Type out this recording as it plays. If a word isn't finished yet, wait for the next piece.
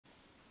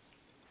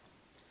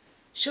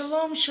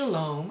Shalom,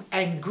 shalom,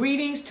 and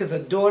greetings to the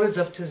daughters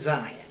of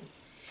Zion.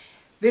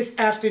 This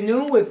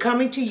afternoon we're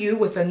coming to you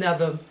with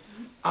another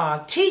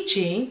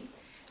teaching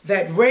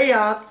that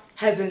Rayok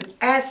has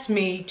asked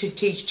me to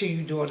teach to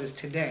you daughters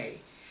today.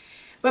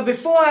 But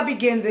before I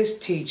begin this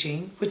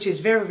teaching, which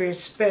is very, very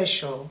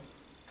special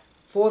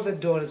for the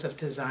daughters of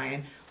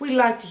Zion, we'd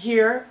like to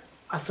hear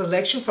a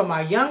selection from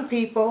our young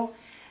people,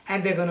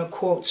 and they're going to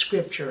quote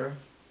scripture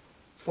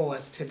for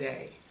us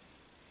today.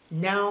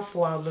 Now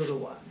for our little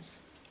ones.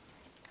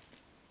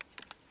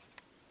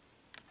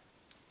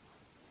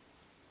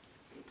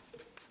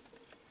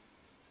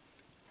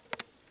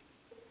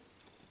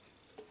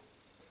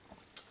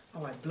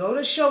 All right, blow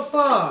the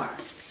shofar.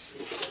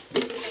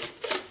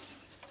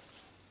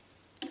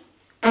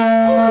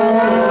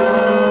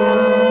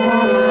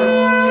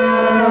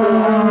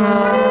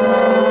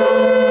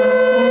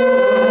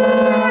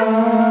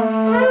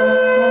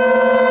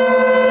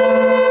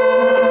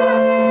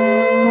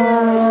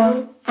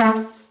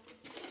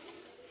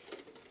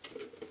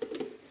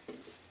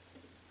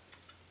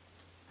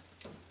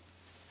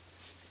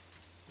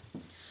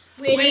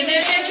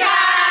 Whither the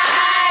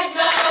tribes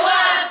go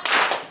up,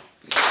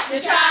 the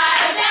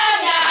tribes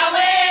of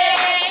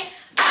Yahweh,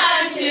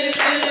 unto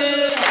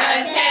the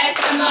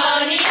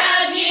testimony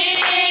of Yahweh.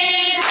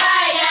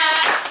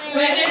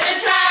 Whither the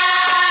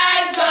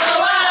tribes go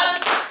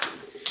up,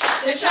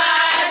 the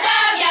tribes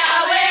of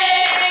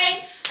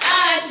Yahweh,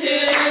 unto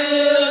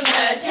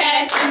the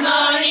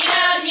testimony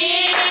of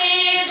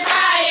Yahweh,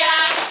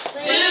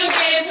 to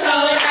give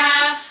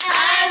Torah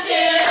unto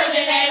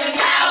the name of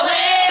Yahweh.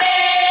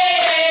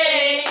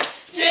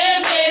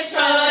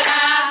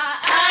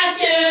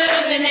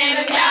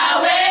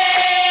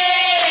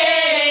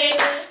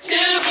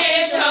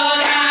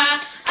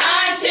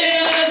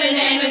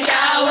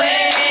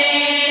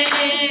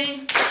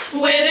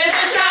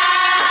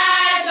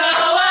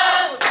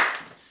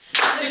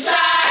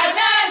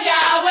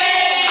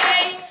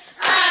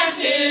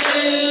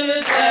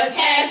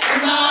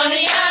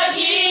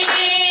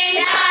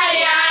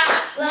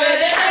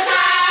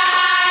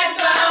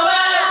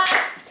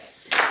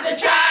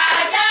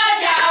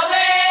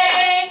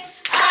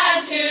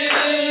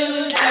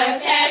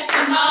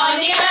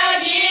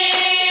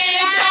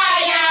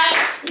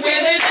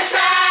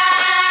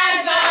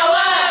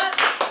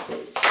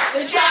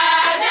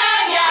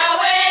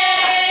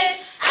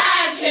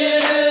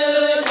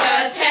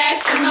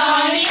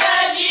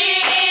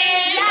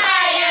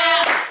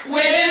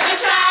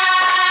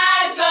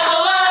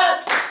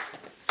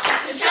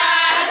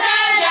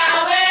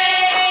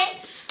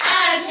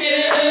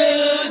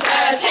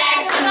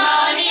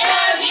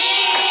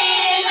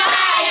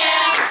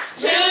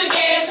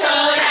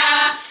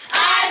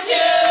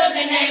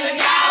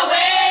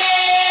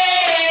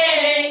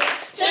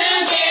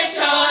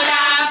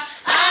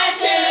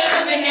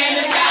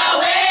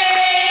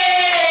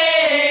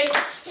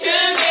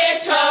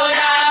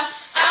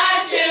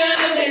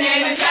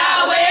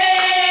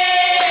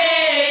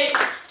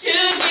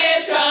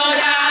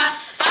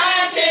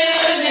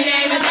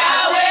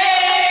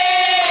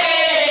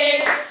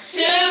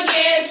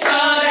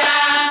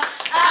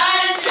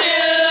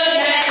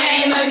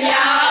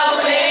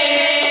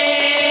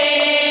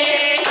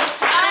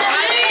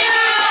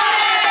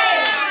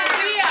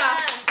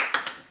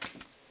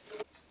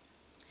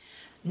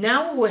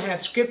 Now we will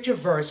have scripture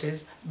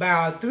verses by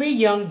our three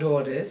young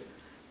daughters.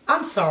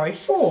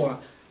 Four.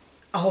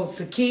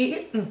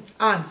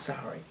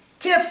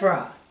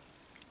 Tifra,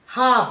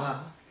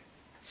 Hava,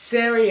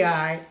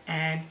 Sarai,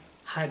 and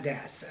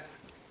Hadassah.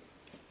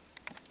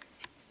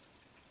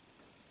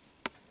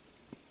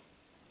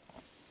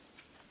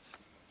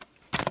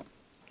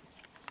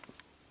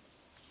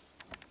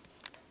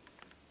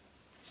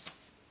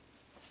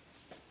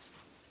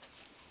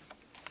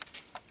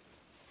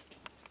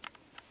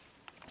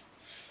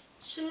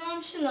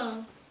 Shalom,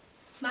 shalom.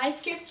 My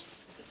scripture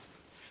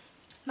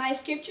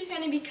is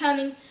going to be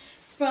coming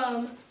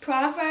from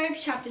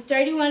Proverbs chapter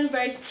 31,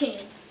 verse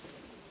 10.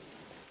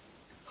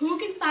 Who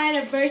can find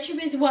a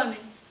virtuous woman?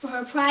 For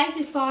her price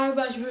is far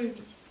above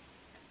rubies.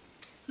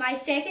 My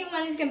second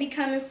one is going to be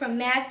coming from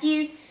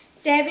Matthew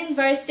 7,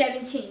 verse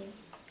 17.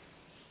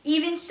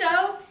 Even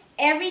so,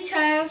 every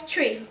tough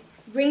tree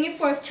bringeth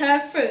forth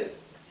tough fruit,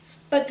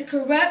 but the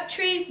corrupt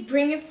tree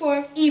bringeth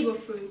forth evil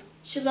fruit.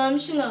 Shalom,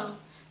 shalom.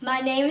 My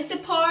name is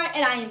Sapar,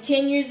 and I am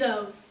 10 years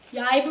old.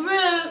 Yai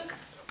Baruch.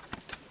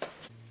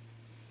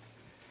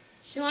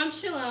 Shalom,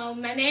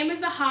 shalom. My name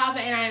is Ahava,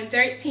 and I am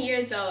 13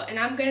 years old, and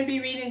I'm going to be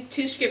reading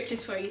two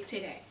scriptures for you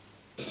today.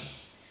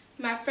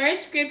 My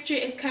first scripture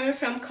is coming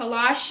from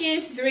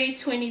Colossians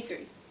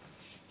 3:23.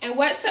 And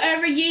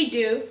whatsoever ye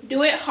do,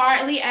 do it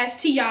heartily as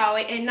to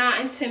Yahweh and not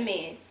unto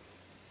men.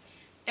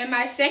 And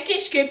my second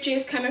scripture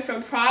is coming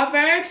from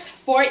Proverbs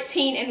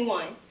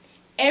 14:1.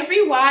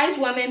 Every wise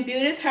woman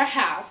buildeth her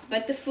house,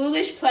 but the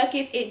foolish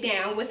plucketh it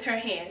down with her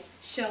hands.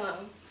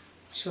 Shalom.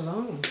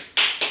 Shalom.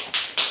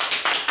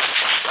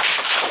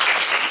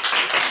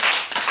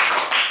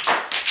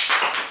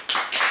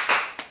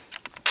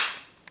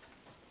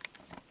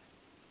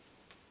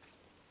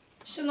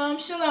 Shalom,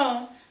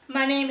 shalom.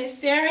 My name is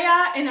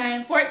Sarah, and I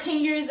am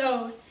 14 years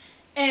old.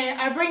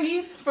 And I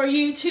bring for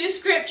you two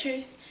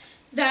scriptures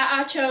that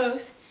I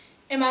chose.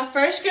 And my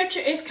first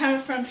scripture is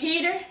coming from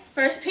Peter,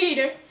 1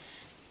 Peter,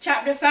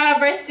 chapter 5,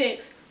 verse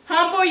 6.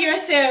 Humble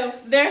yourselves,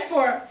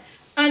 therefore,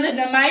 under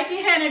the mighty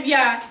hand of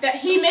Yah, that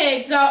he may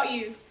exalt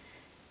you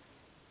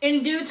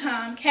in due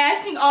time,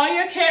 casting all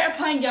your care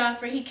upon Yah,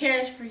 for he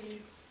cares for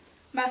you.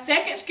 My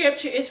second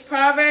scripture is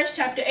Proverbs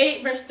chapter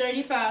 8, verse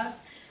 35.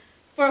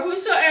 For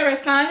whosoever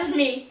findeth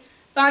me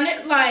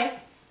findeth life,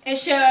 and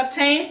shall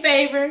obtain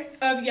favor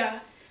of Yah.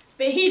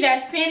 But he that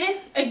sinneth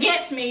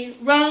against me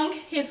wrong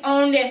his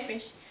own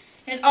nephesh,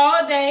 and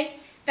all they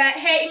that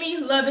hate me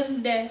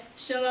loveth death.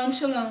 Shalom,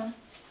 shalom.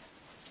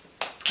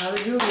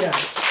 Hallelujah.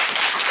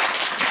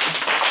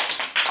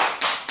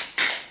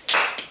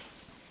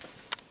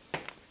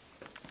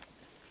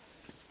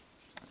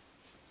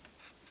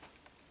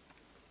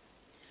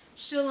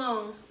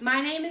 Shalom, my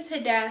name is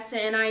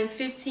Hadassah and I am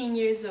 15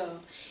 years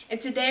old,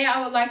 and today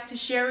I would like to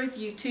share with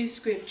you two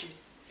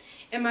scriptures.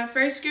 And my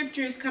first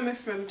scripture is coming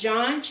from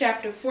John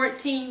chapter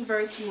 14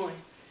 verse 1,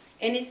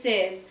 and it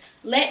says,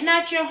 Let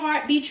not your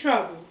heart be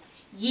troubled,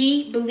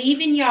 ye believe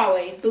in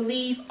Yahweh,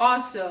 believe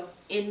also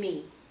in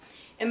me.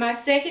 And my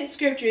second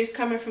scripture is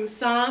coming from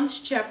Psalms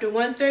chapter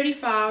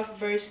 135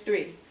 verse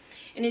 3,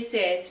 and it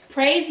says,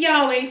 Praise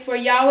Yahweh, for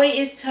Yahweh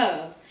is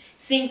Tov.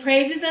 Sing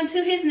praises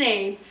unto his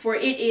name, for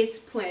it is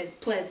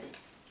pleasant.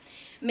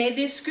 May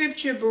this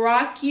scripture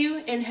barak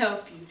you and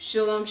help you.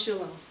 Shalom,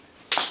 shalom.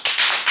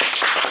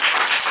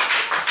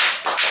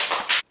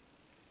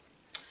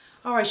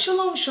 All right,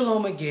 shalom,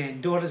 shalom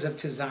again, daughters of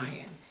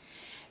Zion.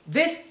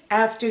 This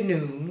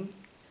afternoon,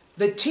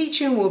 the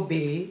teaching will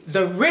be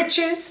the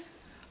riches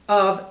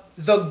of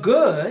the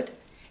good,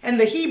 and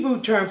the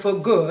Hebrew term for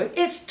good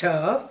is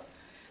tov,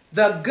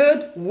 the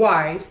good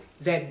wife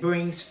that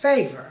brings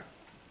favor.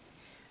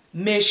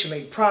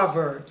 Mishlei,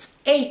 Proverbs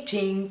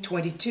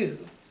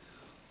 18:22.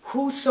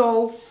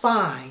 Whoso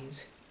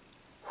finds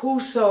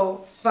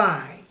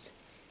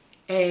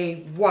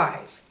a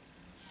wife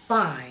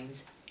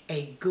finds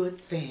a good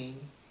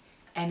thing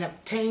and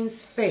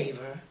obtains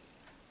favor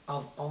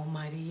of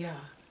Almighty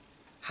Yah.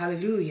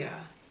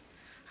 Hallelujah.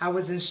 I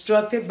was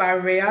instructed by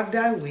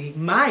YAHWEH,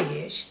 my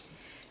ish,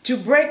 to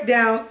break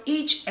down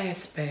each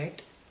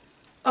aspect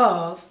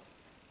of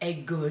a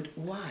good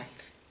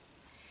wife.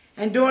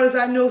 And daughters,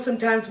 I know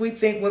sometimes we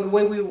think, well, the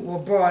way we were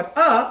brought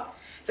up,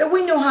 that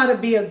we know how to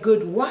be a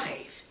good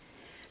wife.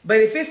 But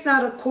if it's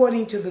not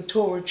according to the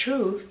Torah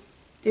truth,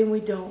 then we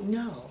don't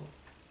know.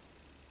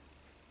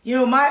 You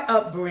know, my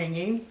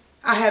upbringing,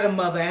 I had a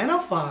mother and a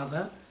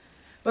father,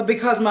 but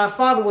because my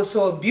father was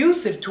so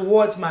abusive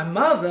towards my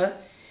mother,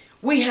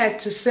 we had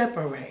to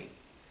separate.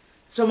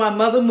 So my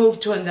mother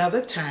moved to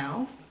another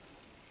town,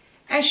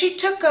 and she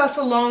took us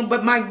along,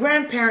 but my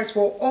grandparents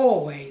were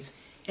always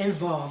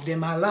involved in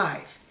my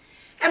life.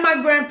 And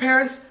my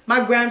grandparents,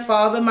 my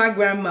grandfather, my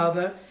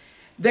grandmother,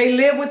 they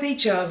lived with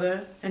each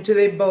other until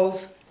they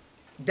both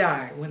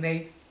died when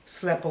they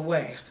slept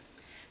away.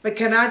 But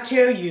can I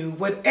tell you,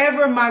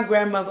 whatever my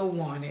grandmother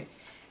wanted,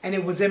 and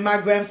it was in my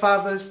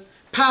grandfather's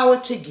power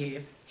to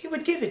give, he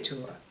would give it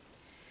to her.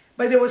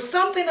 But there was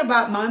something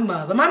about my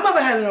mother. My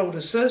mother had an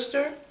older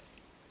sister,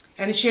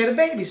 and she had a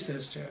baby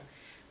sister.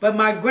 But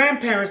my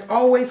grandparents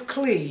always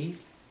cleaved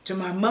to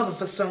my mother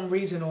for some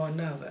reason or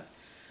another.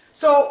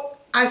 So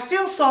I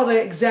still saw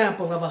the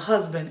example of a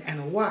husband and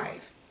a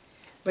wife,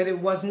 but it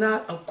was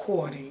not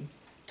according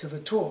to the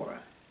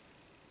Torah.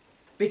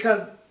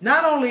 Because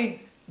not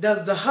only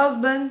does the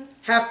husband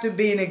have to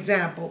be an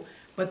example,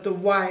 but the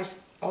wife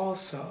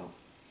also.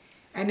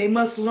 And they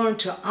must learn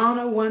to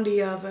honor one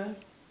the other,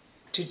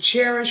 to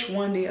cherish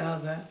one the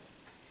other,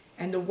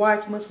 and the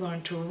wife must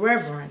learn to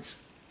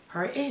reverence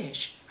her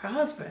ish, her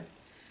husband.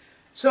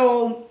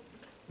 So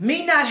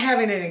me not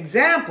having an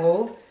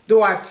example,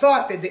 though I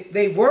thought that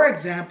they were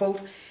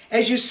examples,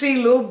 as you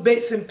see little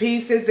bits and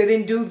pieces, they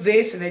didn't do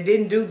this and they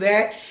didn't do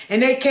that,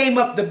 and they came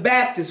up the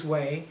Baptist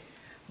way,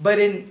 but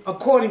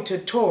according to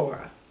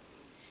Torah,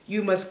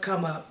 you must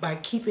come up by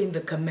keeping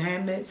the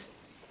commandments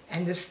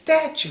and the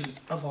statutes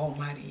of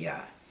Almighty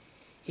Yah.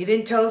 He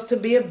didn't tell us to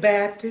be a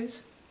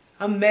Baptist,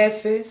 a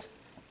Methodist,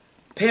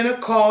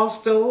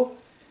 Pentecostal,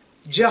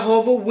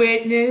 Jehovah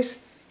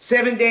Witness,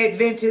 Seventh-day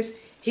Adventist.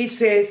 He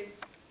says,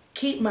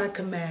 keep my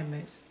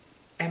commandments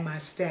and my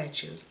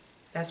statutes.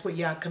 That's what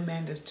Yah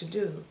commanded us to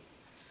do.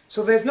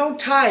 So there's no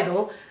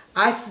title.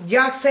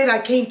 Yah said I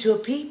came to a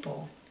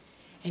people.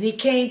 And he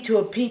came to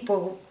a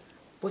people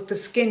with the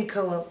skin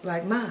color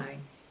like mine.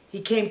 He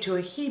came to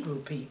a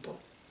Hebrew people.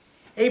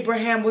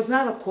 Abraham was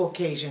not a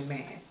Caucasian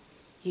man.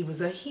 He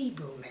was a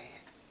Hebrew man.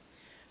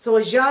 So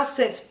as Yah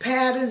sets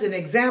patterns and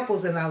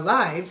examples in our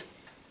lives,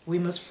 we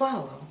must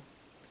follow.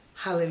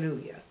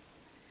 Hallelujah.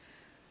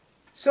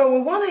 So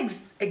we want to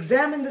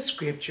examine the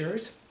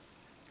scriptures,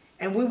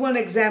 and we want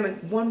to examine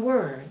one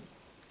word,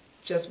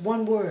 just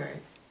one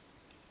word,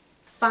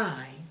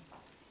 find,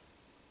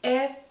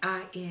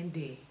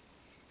 F-I-N-D.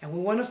 And we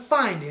want to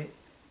find it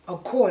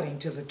according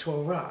to the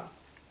Torah.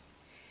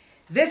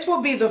 This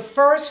will be the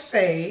first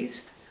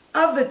phase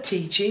of the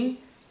teaching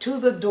to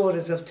the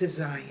daughters of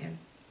Zion.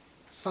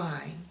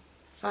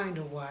 Find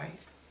a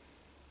wife.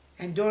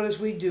 And daughters,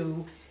 we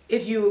do.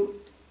 If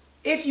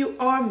you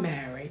are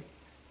married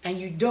and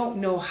you don't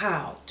know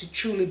how to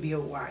truly be a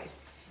wife,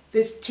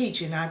 this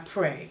teaching, I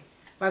pray,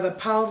 by the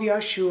power of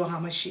Yahshua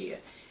HaMashiach,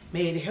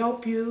 may it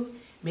help you,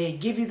 may it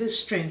give you the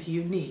strength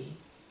you need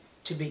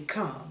to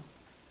become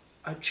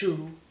a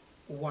true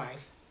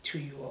wife to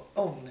your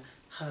own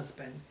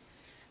husband.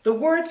 The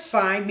word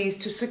find means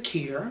to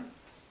secure,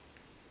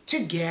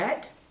 to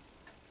get,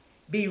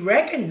 be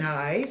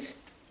recognized,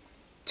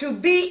 to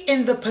be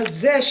in the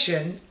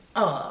possession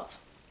of,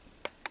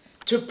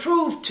 to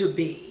prove to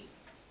be,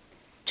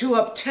 to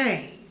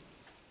obtain.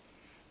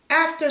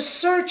 After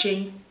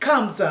searching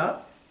comes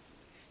up,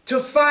 to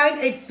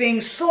find a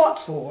thing sought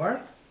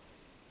for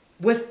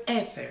with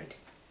effort.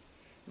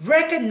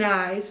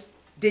 Recognize,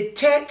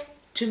 detect,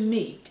 to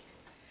meet.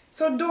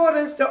 So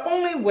daughters, the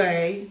only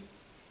way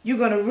you're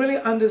going to really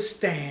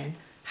understand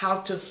how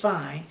to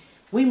find,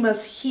 we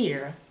must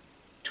hear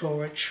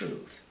Torah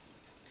truth.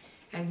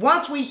 And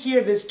once we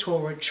hear this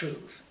Torah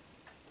truth,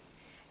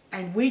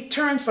 and we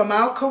turn from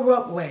our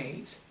corrupt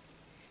ways,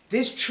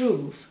 this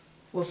truth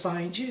will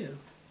find you.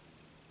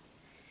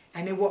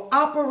 And it will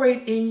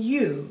operate in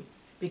you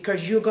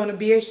because you're going to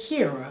be a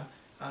hearer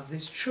of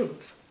this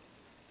truth.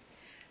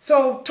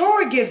 So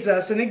Torah gives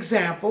us an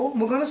example.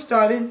 We're going to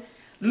start in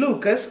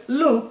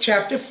Luke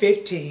chapter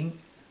 15,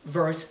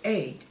 verse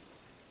 8.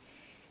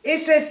 It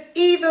says,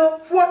 either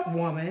what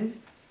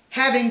woman,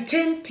 having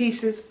 10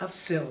 pieces of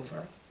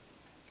silver,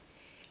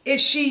 if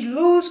she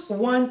lose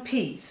one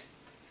piece,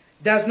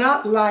 does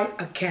not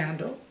light a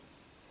candle,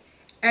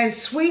 and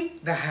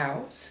sweep the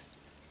house,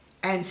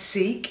 and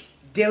seek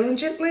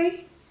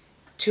diligently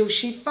till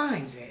she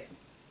finds it.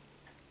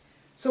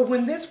 So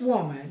when this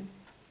woman,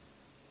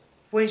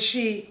 when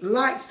she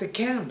lights the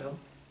candle,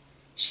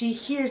 she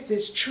hears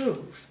this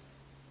truth.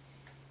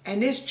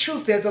 And this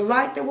truth, there's a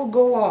light that will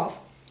go off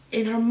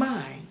in her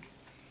mind.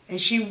 And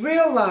she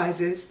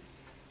realizes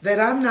that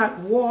I'm not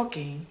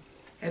walking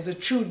as a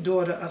true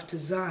daughter of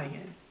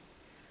Zion.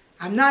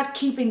 I'm not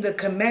keeping the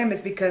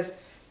commandments because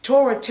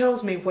Torah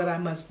tells me what I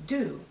must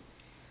do.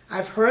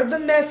 I've heard the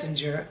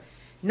messenger.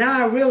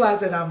 Now I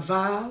realize that I'm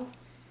vile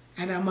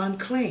and I'm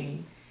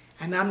unclean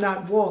and I'm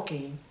not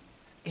walking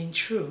in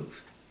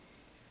truth.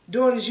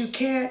 Daughters, you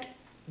can't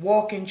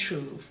walk in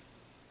truth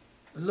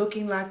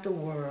looking like the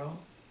world,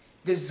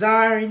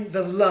 desiring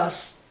the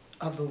lusts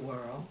of the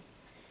world.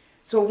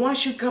 So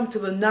once you come to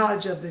the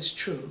knowledge of this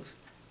truth,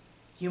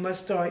 you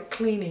must start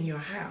cleaning your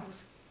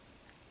house.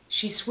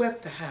 She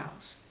swept the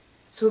house.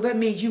 So that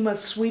means you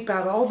must sweep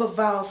out all the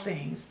vile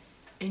things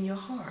in your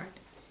heart.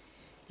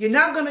 You're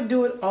not going to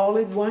do it all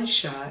in one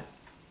shot.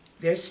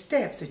 There's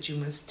steps that you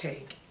must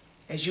take.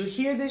 As you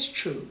hear this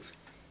truth,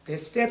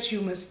 there's steps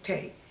you must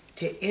take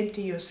to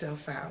empty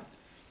yourself out,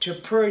 to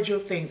purge your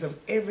things of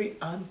every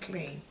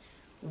unclean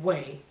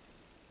way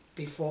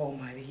before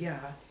Almighty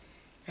Yah.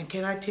 And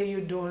can I tell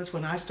you, daughters,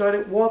 when I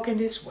started walking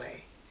this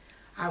way,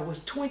 I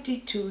was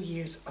 22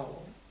 years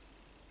old.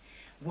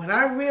 When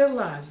I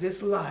realized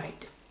this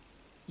light,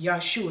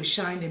 Yahshua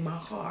shined in my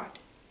heart,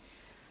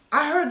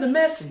 I heard the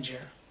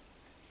messenger,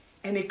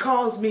 and it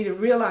caused me to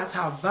realize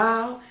how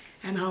vile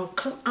and how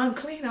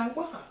unclean I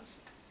was.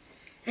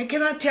 And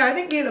can I tell you, I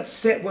didn't get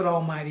upset with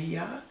Almighty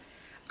Yah.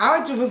 I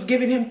was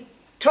giving him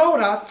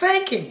Torah,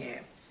 thanking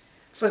him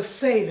for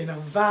saving a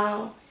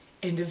vile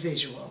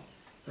individual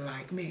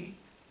like me.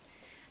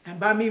 And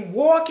by me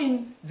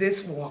walking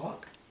this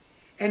walk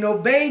and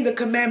obeying the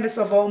commandments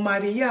of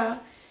Almighty Yah,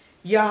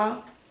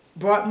 Yah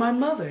brought my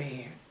mother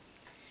in.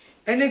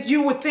 And if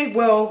you would think,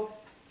 well,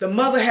 the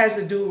mother has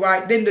to do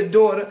right, then the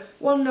daughter.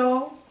 Well,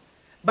 no.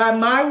 By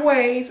my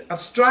ways of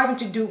striving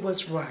to do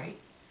what's right,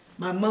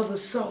 my mother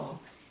saw,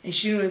 and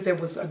she knew that there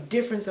was a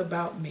difference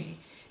about me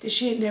that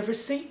she had never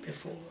seen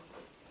before.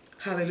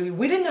 Hallelujah.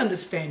 We didn't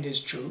understand this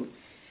truth.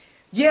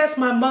 Yes,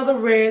 my mother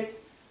read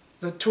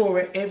the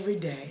Torah every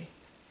day,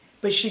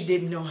 but she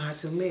didn't know how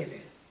to live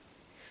it.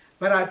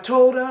 But I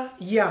told her,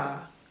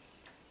 Yah,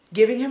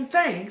 giving him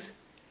thanks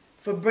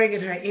for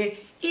bringing her in.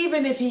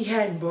 Even if he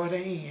hadn't brought her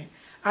in,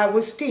 I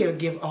would still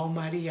give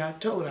Almighty Yah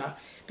Torah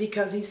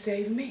because he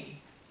saved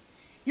me.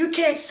 You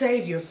can't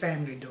save your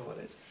family,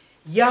 daughters.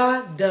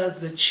 Yah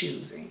does the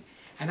choosing.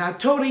 And I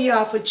told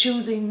Yah for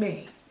choosing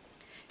me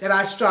that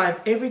I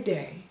strive every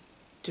day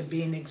to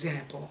be an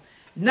example.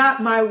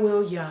 Not my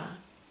will, Yah,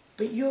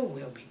 but your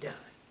will be done.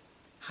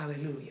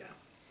 Hallelujah.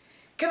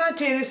 Can I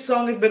tell you, this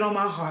song has been on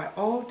my heart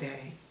all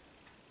day.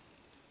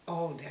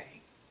 All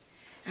day.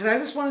 And I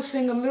just want to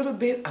sing a little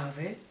bit of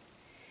it.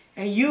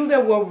 And you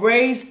that were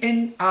raised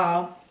in,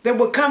 that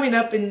were coming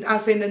up in, I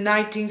say in the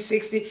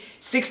 1960,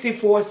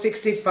 64,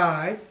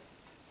 65,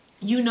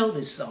 you know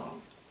this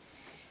song.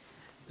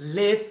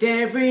 Lift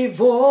every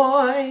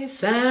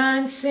voice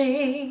and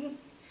sing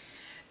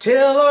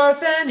till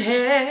earth and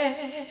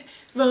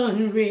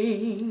heaven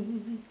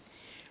ring.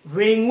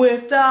 Ring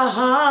with the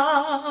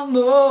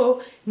harmony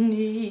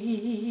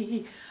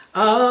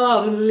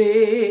of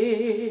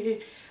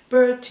liberty.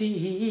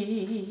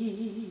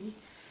 liberty.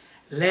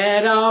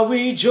 Let our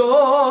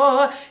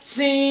rejoicing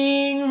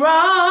rise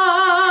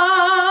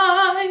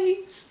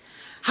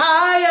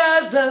high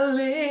as the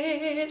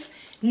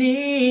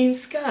listening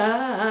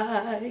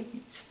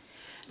skies.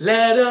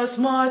 Let us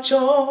march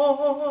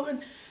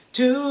on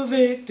to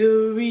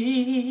victory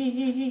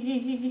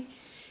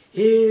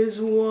is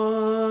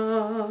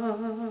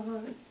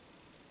won.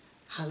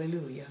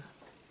 Hallelujah.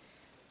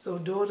 So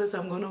daughters,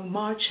 I'm going to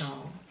march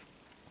on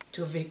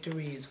till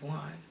victory is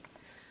won.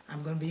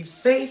 I'm going to be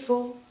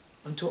faithful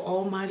unto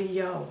Almighty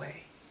Yahweh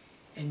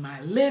in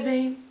my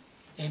living,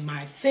 in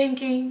my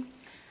thinking,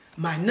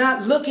 my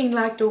not looking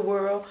like the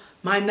world,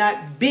 my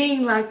not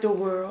being like the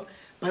world,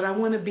 but I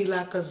want to be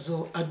like a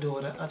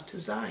daughter of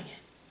Zion.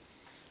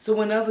 So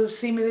when others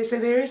see me, they say,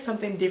 there is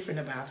something different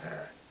about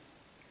her.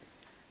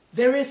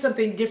 There is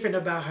something different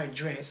about her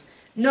dress.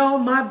 No,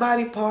 my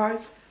body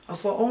parts are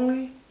for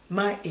only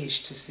my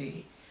ish to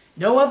see.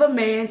 No other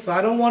man, so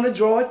I don't want to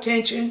draw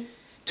attention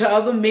to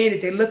other men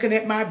if they're looking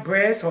at my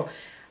breasts or,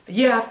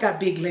 yeah, I've got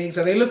big legs,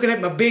 or they're looking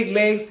at my big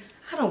legs.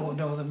 I don't want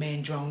no other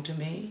man drawn to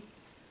me.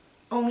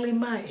 Only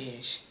my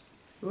ish.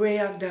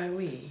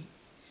 YAHWEH.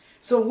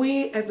 So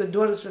we, as the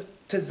daughters of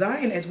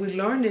Zion, as we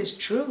learn this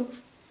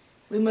truth,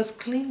 we must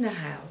clean the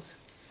house.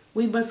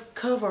 We must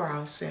cover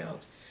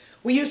ourselves.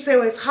 When you say,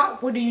 well, it's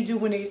hot, what do you do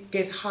when it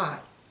gets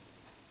hot?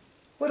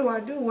 What do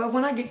I do? Well,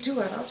 when I get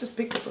too hot, I'll just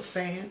pick up a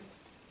fan.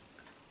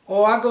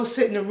 Or I go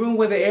sit in a room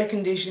where the air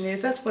conditioner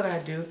is. That's what I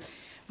do.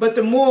 But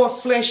the more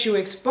flesh you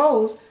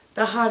expose,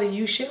 the hotter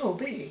you shall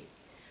be.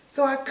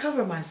 So I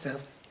cover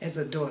myself as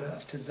a daughter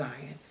of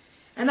Zion.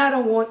 And I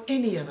don't want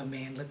any other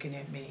man looking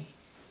at me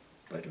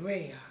but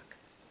YAHWEH.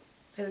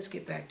 Let us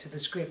get back to the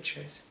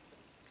scriptures.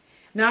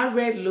 Now I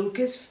read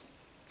Lucas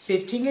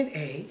 15 and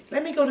 8.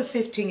 Let me go to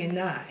 15 and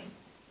 9.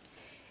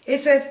 It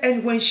says,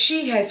 and when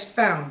she has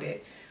found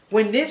it,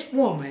 when this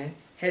woman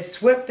has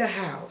swept the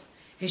house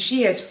and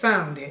she has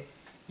found it,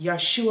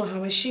 Yahshua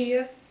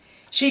HaMashiach,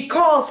 she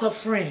calls her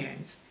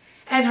friends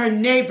and her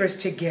neighbors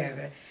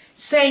together,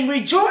 saying,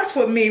 rejoice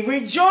with me,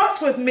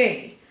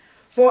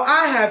 for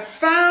I have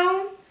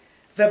found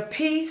the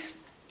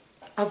piece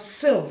of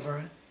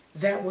silver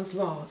that was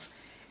lost.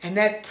 And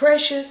that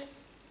precious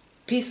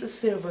piece of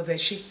silver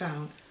that she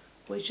found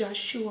was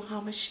Yahshua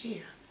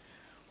HaMashiach.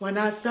 When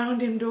I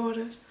found him,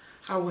 daughters,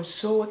 I was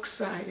so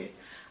excited.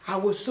 I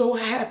was so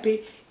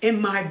happy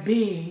in my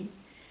being.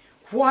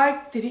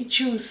 Why did he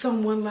choose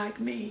someone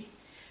like me?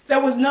 There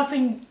was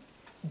nothing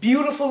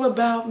beautiful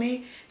about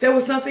me. There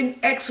was nothing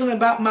excellent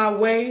about my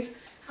ways.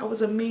 I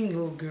was a mean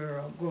little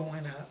girl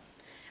growing up.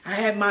 I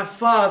had my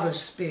father's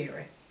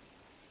spirit.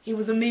 He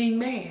was a mean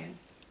man.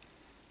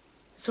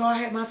 So I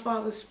had my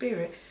father's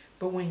spirit.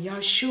 But when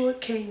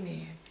Yahshua came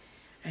in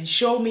and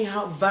showed me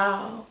how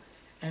vile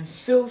and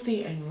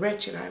filthy and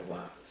wretched I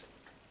was,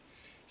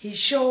 he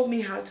showed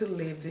me how to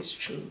live this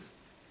truth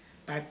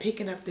by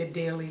picking up the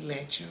daily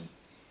lechem,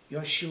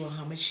 Yahshua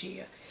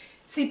HaMashiach.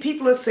 See,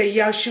 people will say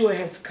Yahshua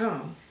has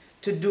come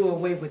to do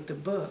away with the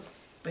book,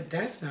 but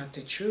that's not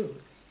the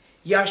truth.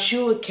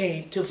 Yahshua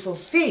came to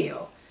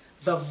fulfill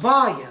the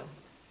volume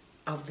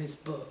of this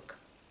book.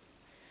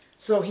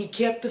 So he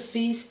kept the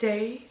feast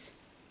days.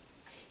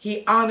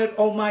 He honored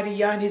Almighty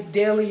Yah in his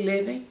daily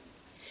living.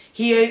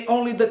 He ate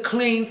only the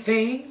clean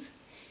things.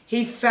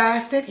 He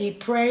fasted. He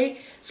prayed.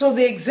 So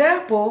the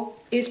example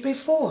is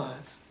before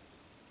us.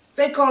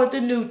 They call it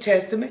the New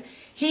Testament.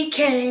 He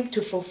came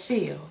to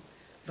fulfill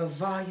the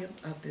volume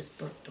of this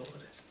book,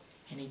 daughters.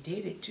 And he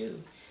did it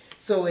too.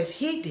 So if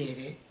he did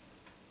it,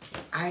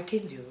 I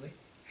can do it,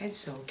 and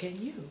so can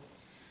you.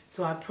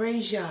 So I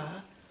praise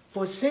Yah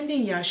for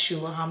sending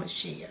Yahshua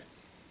HaMashiach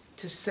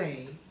to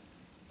save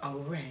a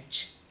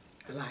wretch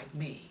like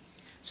me.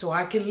 So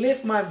I can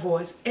lift my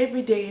voice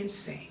every day and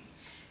sing.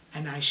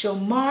 And I shall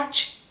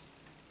march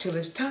till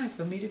it's time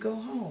for me to go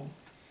home,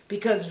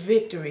 because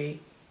victory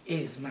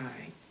is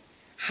mine.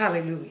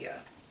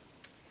 Hallelujah.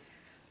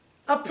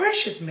 A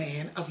precious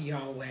man of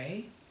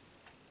Yahweh,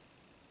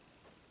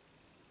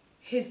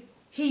 his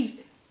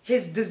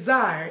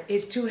desire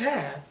is to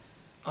have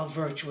a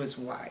virtuous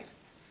wife.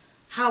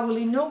 How will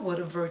he know what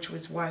a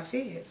virtuous wife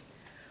is?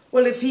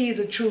 Well, if he is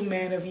a true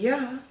man of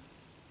Yah,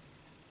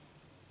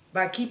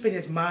 by keeping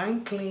his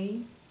mind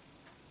clean,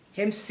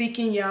 him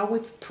seeking Yah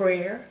with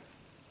prayer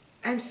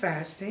and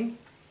fasting,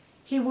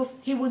 he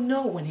will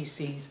know when he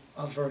sees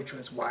a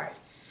virtuous wife.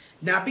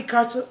 Not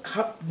because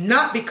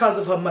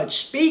of her much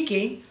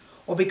speaking,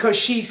 or because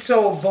she's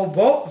so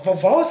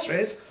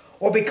vociferous,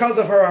 or because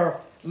of her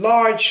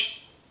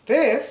large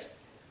this,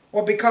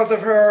 or because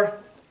of her...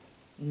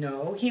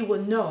 No, he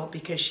will know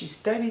because she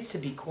studies to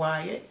be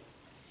quiet.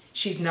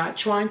 She's not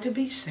trying to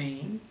be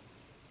seen.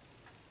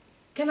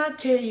 Can I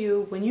tell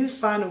you, when you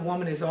find a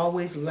woman is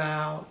always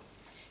loud,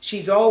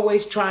 she's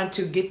always trying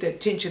to get the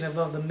attention of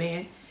other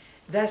men,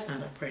 that's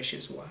not a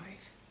precious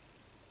wife.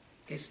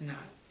 It's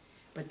not.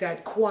 But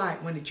that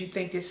quiet one that you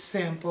think is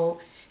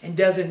simple and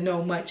doesn't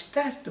know much,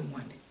 that's the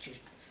one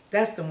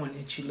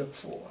that you look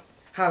for.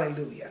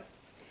 Hallelujah.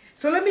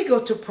 So let me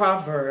go to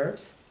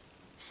Proverbs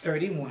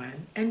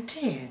 31 and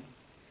 10.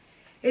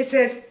 It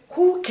says,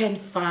 who can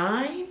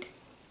find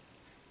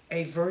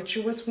a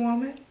virtuous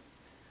woman?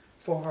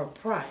 For her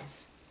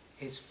price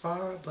is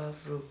far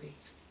above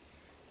rubies.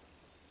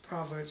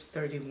 Proverbs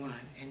 31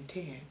 and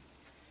 10.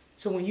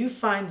 So when you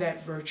find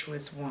that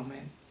virtuous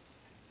woman,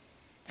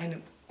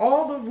 and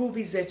all the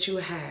rubies that you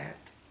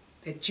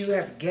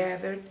have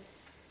gathered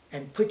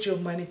and put your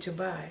money to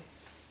buy,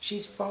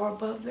 she's far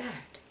above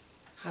that.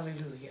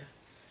 Hallelujah.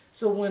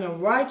 So when a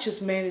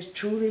righteous man is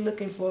truly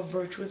looking for a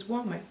virtuous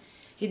woman,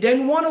 he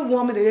doesn't want a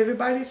woman that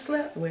everybody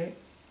slept with.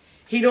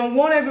 He don't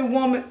want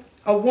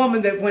a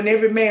woman that when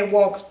every man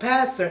walks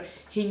past her,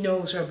 he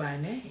knows her by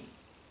name.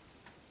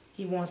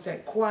 He wants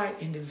that quiet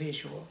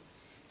individual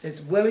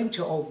that's willing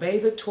to obey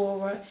the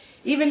Torah,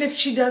 even if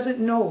she doesn't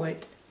know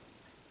it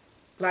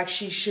like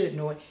she should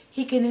know it.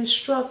 He can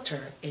instruct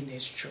her in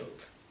this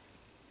truth.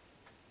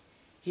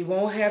 He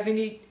won't have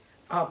any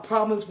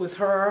problems with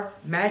her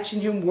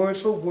matching him word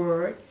for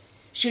word.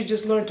 She'll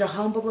just learn to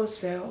humble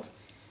herself.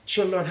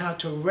 She'll learn how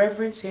to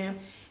reverence him.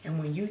 And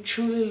when you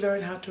truly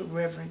learn how to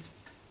reverence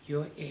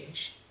your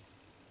ish,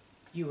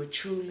 you will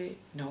truly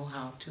know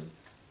how to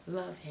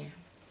love him.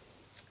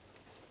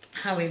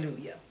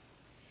 Hallelujah.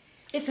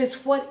 It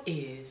says, what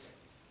is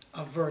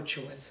a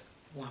virtuous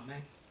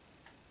woman?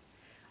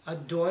 A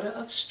daughter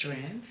of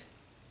strength,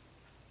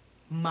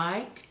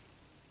 might,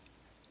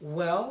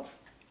 wealth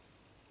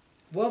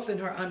in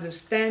her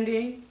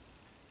understanding.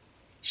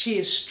 She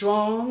is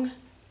strong,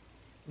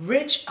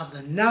 rich of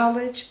the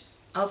knowledge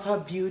of her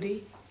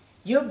beauty.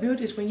 Your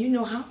beauty is when you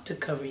know how to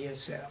cover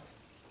yourself.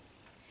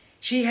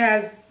 She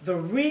has the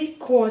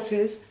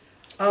recourses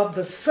of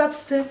the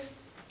substance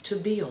to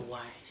be a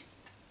wife.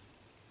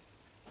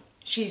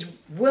 She's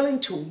willing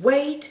to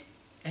wait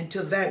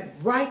until that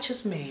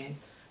righteous man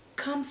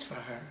comes for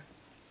her.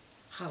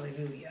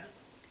 Hallelujah.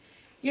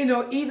 You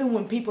know, even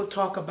when people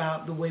talk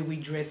about the way we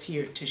dress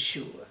here to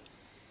Shua,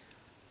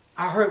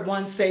 I heard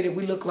one say that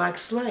we look like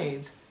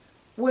slaves.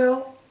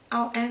 Well,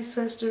 our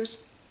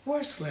ancestors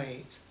were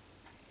slaves.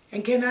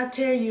 And can I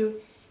tell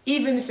you,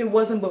 even if it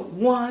wasn't but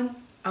one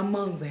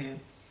among them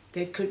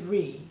that could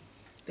read,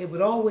 they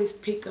would always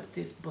pick up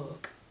this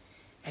book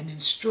and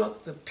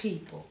instruct the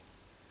people,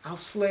 our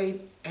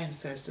slave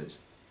ancestors,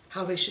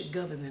 how they should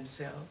govern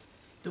themselves.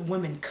 The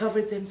women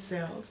covered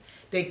themselves.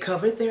 They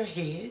covered their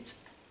heads.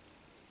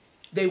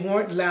 They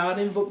weren't loud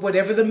in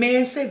whatever the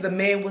man said. The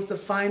man was the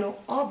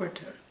final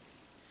arbiter.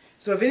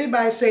 So if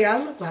anybody say, I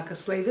look like a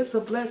slave, it's a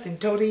blessing.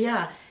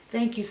 Todiah,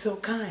 thank you so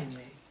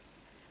kindly.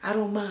 I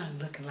don't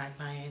mind looking like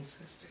my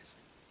ancestors.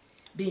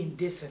 Being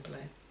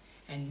disciplined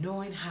and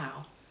knowing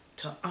how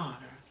to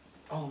honor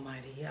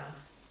Almighty Yah.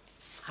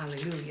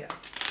 Hallelujah.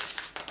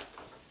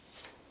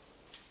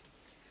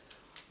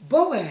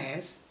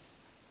 Boaz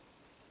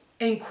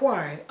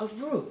inquired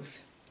of Ruth.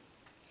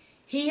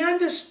 He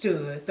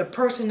understood the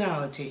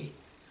personality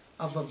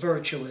of a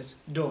virtuous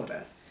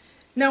daughter.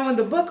 Now in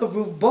the book of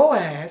Ruth,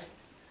 Boaz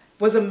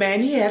was a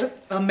man, he had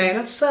a man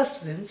of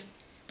substance,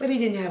 but he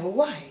didn't have a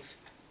wife.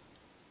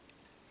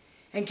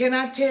 And can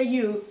I tell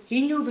you,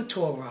 he knew the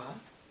Torah.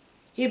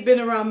 He had been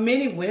around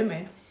many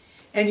women,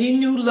 and he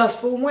knew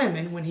lustful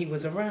women when he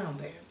was around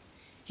them.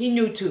 He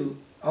knew to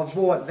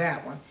avoid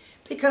that one,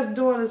 because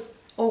daughters,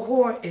 a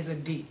whore is a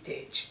deep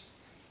ditch.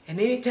 And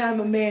anytime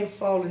a man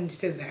falls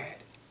into that,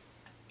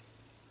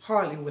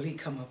 hardly will he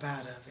come up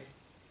out of it.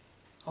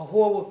 A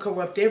whore will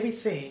corrupt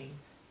everything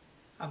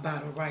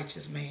about a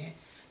righteous man.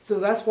 So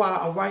that's why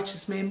a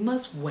righteous man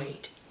must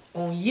wait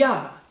on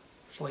Yah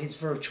for his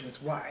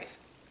virtuous wife.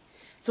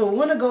 So we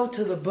want to go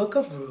to the book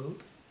of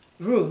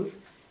Ruth,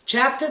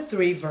 chapter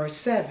 3, verse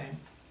 7.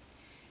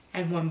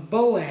 And when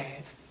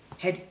Boaz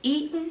had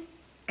eaten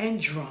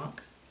and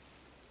drunk,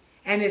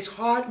 and his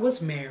heart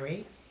was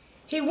merry,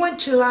 he went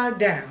to lie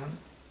down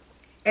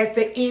at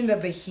the end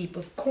of a heap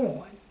of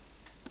corn,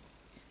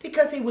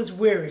 because he was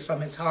weary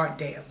from his hard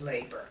day of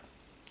labor.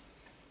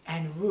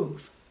 And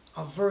Ruth,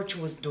 a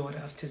virtuous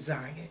daughter of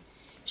Zion,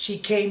 she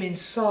came in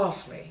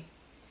softly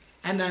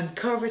and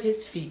uncovered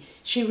his feet.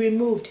 She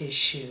removed his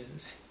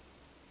shoes,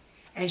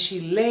 and she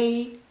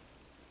laid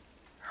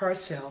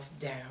herself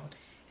down,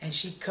 and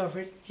she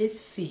covered his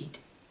feet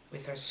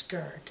with her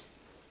skirt.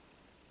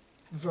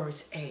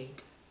 Verse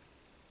 8.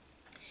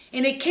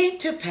 And it came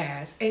to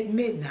pass at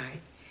midnight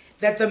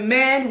that the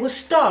man was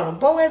startled.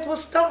 Boaz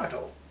was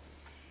startled.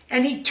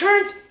 And he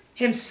turned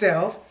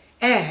himself,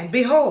 and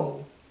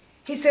behold,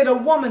 he said, a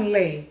woman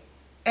lay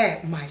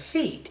at my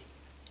feet.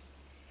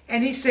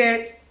 And he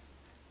said,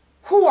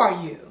 who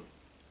are you?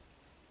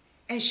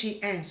 And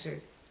she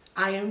answered,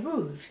 I am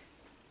Ruth,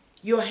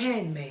 your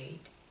handmaid.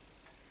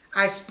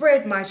 I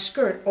spread my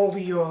skirt over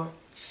your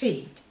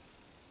feet,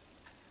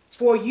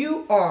 for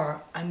you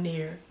are a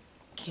near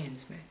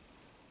kinsman.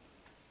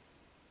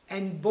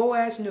 And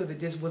Boaz knew that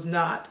this was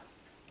not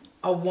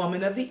a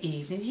woman of the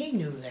evening. He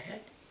knew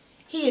that.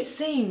 He had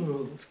seen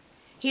Ruth.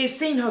 He had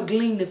seen her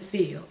glean the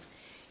fields.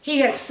 He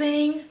had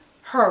seen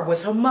her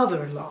with her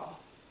mother-in-law.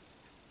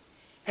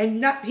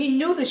 And he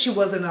knew that she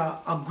wasn't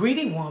a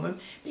greedy woman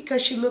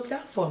because she looked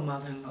out for her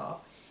mother-in-law.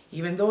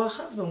 even though her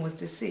husband was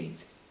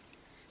deceased.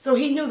 So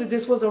he knew that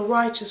this was a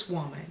righteous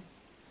woman,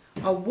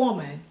 a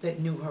woman that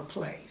knew her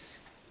place.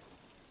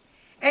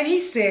 And he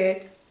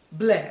said,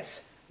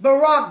 "Blessed,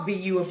 Barak be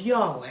you of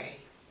Yahweh,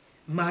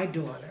 my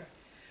daughter,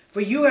 for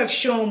you have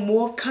shown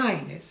more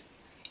kindness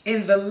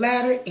in the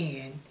latter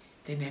end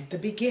than at the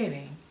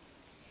beginning,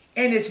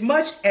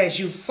 inasmuch as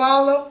you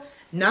follow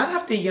not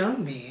after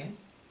young men,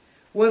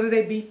 whether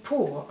they be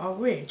poor or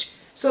rich."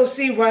 So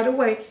see, right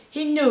away,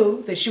 he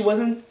knew that she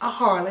wasn't a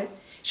harlot.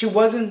 She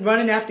wasn't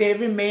running after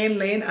every man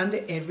laying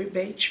under every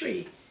bay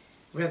tree,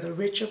 whether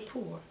rich or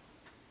poor.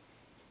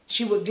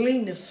 She would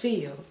glean the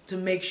fields to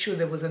make sure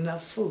there was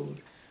enough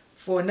food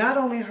for not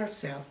only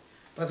herself,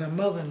 but her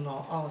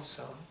mother-in-law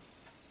also.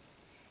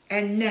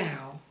 "And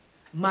now,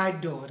 my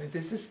daughter,"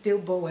 this is still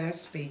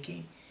Boaz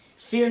speaking,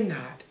 "fear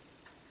not,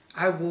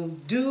 I will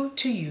do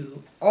to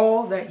you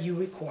all that you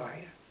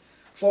require.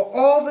 For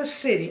all the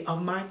city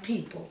of my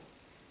people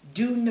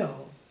do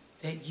know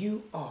that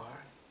you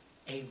are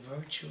a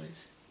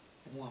virtuous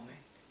woman."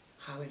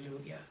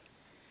 Hallelujah.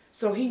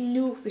 So he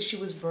knew that she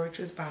was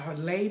virtuous by her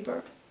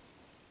labor,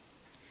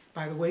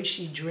 by the way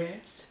she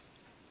dressed.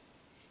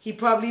 He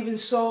probably even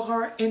saw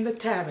her in the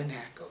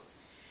tabernacle,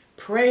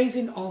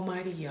 praising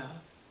Almighty Yah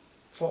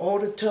for all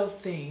the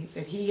tough things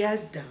that he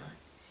has done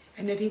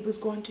and that he was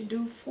going to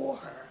do for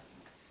her.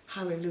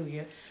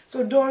 Hallelujah.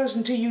 So daughters,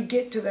 until you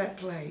get to that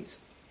place,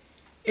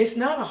 it's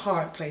not a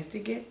hard place to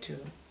get to.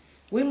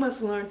 We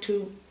must learn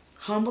to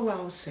humble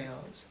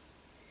ourselves,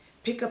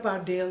 pick up our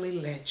daily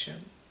lecture,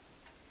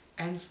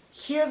 and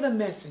hear the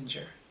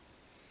messenger.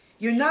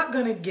 You're not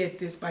going to get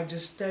this by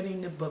just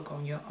studying the book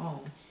on your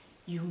own.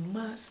 You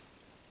must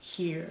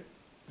hear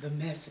the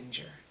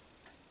messenger.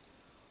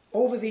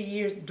 Over the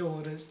years,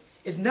 daughters,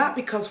 it's not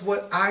because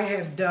what I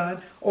have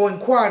done or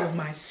inquired of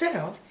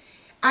myself.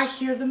 I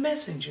hear the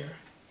messenger.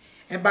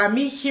 And by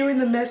me hearing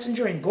the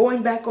messenger and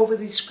going back over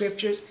these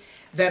scriptures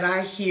that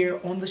I hear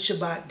on the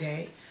Shabbat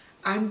day,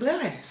 I'm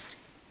blessed.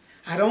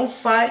 I don't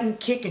fight and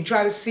kick and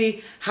try to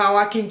see how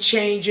I can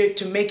change it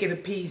to make it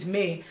appease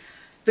me.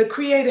 The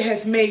Creator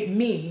has made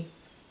me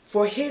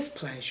for his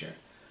pleasure.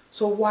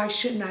 So why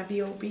shouldn't I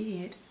be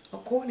obedient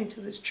according to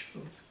this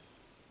truth?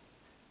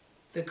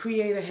 The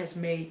Creator has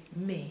made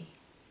me.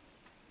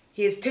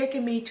 He has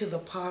taken me to the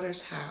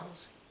potter's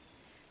house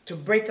to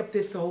break up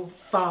this old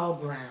foul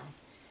ground,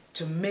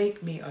 to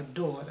make me a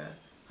daughter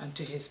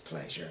unto his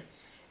pleasure.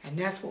 And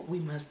that's what we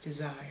must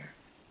desire.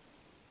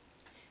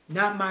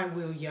 Not my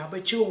will, Yah,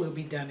 but your will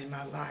be done in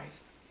my life,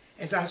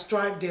 as I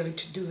strive daily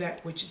to do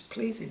that which is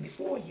pleasing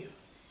before you.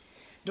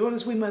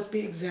 Daughters, we must be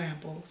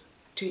examples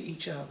to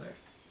each other.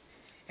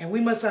 And we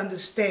must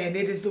understand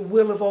it is the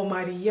will of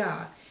Almighty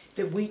Yah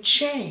that we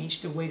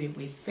change the way that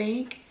we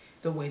think,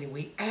 the way that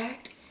we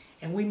act,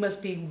 and we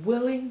must be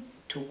willing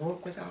to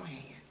work with our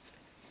hands.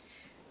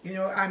 You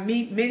know, I've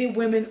met many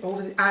women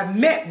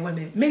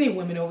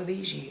over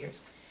these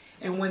years,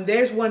 and when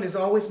there's one that's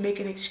always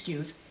making an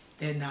excuse,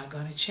 they're not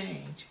going to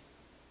change.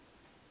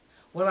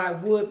 Well, I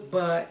would,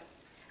 but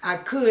I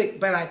could,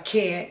 but I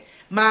can't.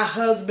 My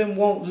husband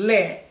won't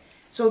let.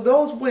 So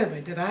those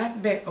women that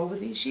I've met over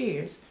these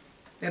years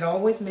that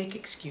always make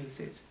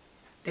excuses,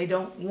 they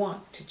don't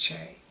want to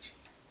change.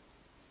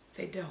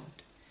 They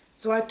don't.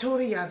 So I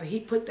told Yah that he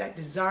put that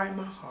desire in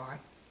my heart,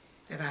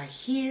 that I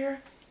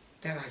hear,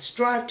 that I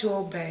strive to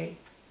obey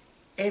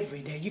every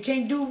day. You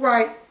can't do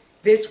right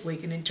this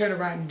week and then turn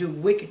around and do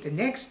wicked the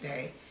next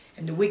day,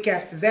 and the week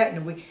after that, and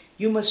the week.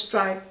 You must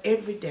strive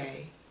every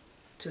day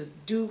to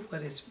do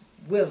what is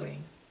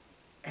willing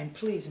and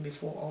pleasing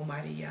before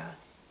Almighty Yah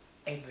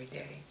every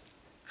day.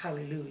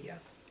 Hallelujah.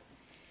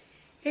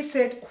 It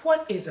said,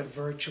 what is a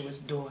virtuous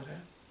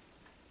daughter?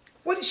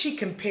 What is she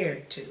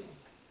compared to?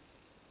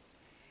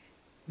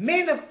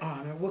 Men of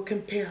honor will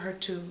compare her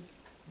to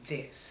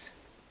this.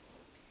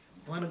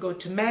 I want to go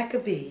to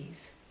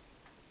Maccabees,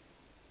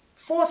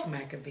 4th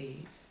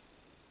Maccabees,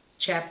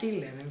 chapter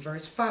 11,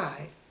 verse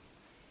 5.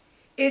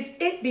 Is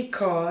it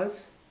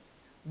because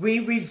we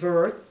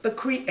revert the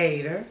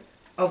Creator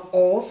of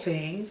all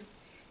things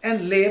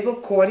and live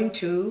according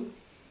to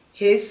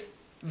his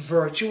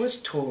virtuous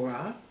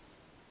Torah?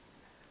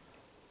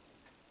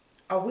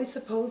 Are we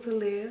supposed to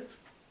live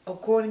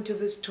according to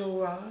this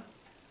Torah,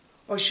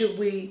 or should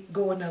we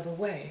go another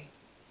way?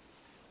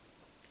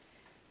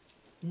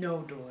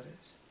 No,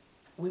 daughters.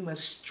 We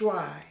must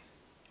strive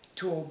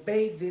to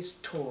obey this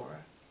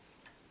Torah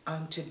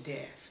unto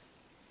death.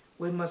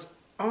 We must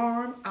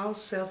arm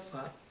ourselves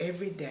up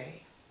every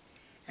day,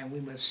 and we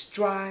must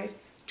strive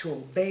to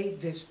obey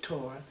this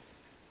Torah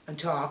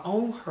until our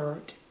own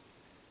hurt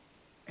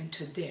and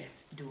to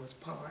death do us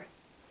part.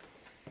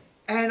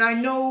 And I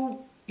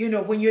know,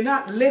 when you're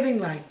not living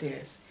like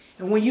this,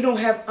 and when you don't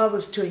have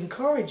others to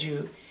encourage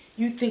you,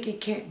 you think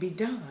it can't be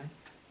done,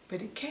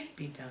 but it can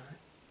be done.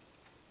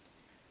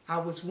 I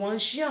was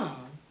once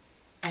young,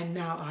 and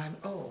now I'm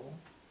old,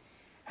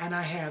 and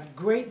I have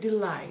great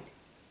delight,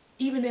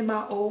 even in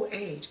my old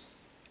age.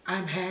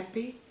 I'm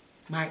happy.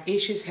 My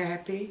Ish is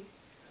happy.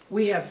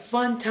 We have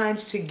fun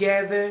times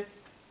together,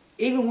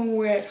 even when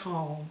we're at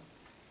home.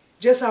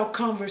 just our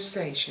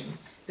conversation.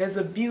 There's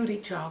a beauty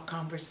to our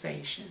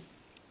conversation.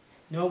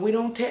 No, we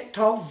don't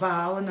talk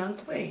vile and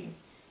unclean,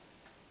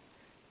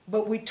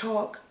 but we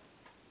talk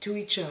to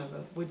each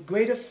other with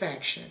great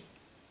affection,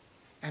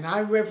 and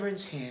I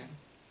reverence him,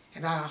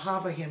 and I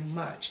YAHWEH him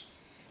much,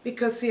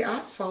 because see, I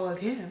followed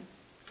him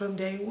from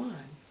day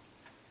one.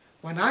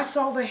 When I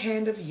saw the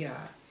hand of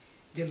Yah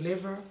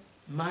deliver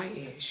my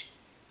ish,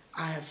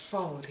 I have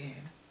followed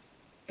him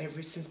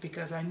ever since,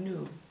 because I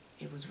knew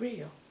it was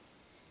real.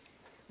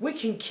 We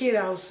can kid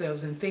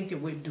ourselves and think that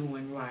we're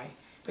doing right,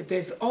 but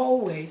there's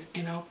always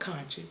in our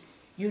conscience,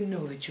 you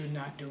know that you're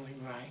not doing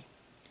right.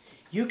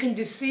 You can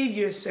deceive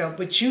yourself,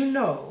 but you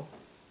know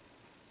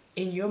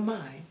in your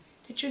mind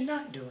that you're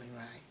not doing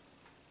right.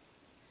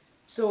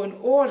 So in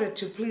order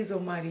to please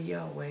Almighty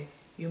Yahweh,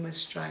 you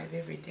must strive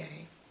every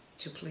day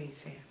to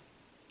please him.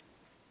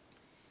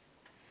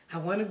 I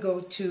want to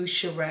go to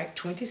Sirach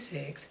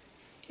 26.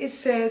 It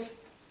says,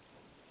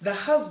 the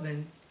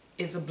husband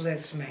is a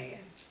blessed man.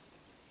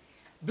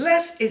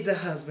 Blessed is the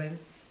husband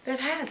that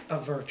has a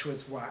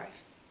virtuous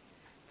wife.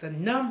 The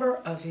number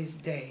of his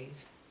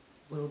days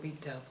will be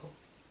doubled.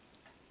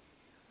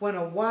 When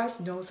a wife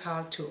knows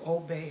how to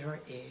obey her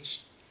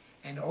ish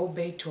and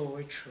obey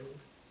Torah truth,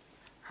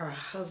 her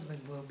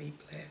husband will be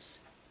blessed.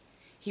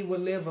 He will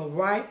live a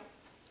ripe,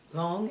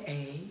 long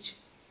age.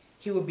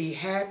 He will be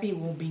happy. He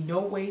will be no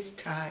ways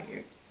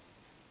tired.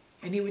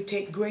 And he would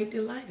take great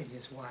delight in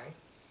his wife.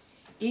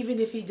 Even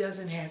if he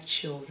doesn't have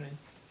children,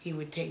 he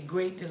would take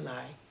great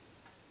delight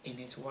in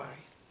his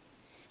wife.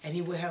 And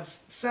he will have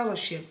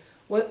fellowship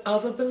with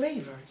other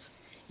believers.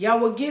 Yah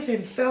will give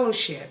him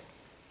fellowship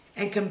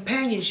and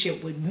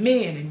companionship with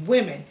men and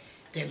women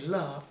that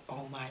love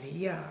Almighty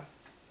Yah.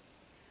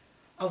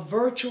 A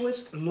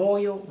virtuous,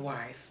 loyal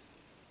wife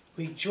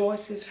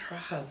rejoices her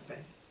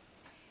husband,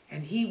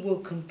 and he will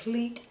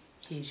complete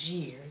his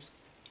years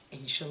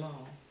in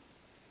shalom.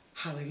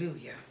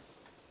 Hallelujah.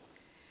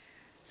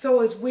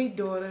 So as we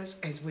daughters,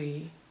 as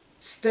we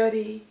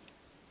study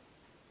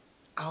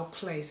our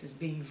place as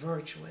being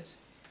virtuous,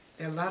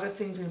 there are a lot of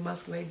things we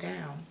must lay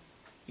down.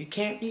 You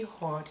can't be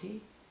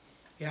haughty.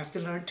 You have to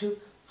learn to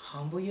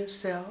humble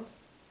yourself.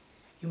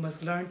 You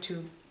must learn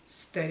to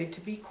study to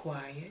be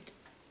quiet.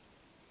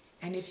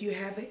 And if you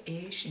have an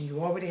ish and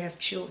you already have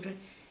children,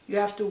 you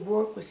have to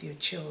work with your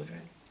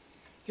children.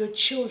 Your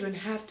children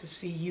have to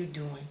see you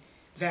doing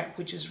that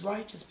which is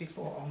righteous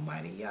before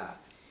Almighty Yah.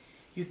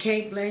 You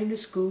can't blame the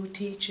school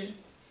teacher.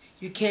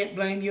 You can't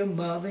blame your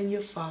mother and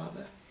your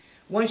father.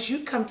 Once you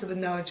come to the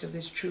knowledge of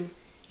this truth,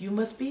 you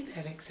must be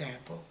that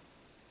example.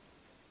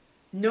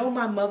 No,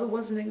 my mother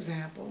was an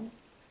example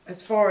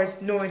as far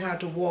as knowing how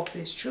to walk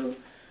this truth,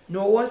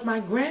 nor was my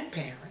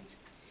grandparents.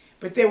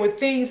 But there were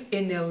things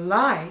in their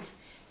life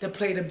that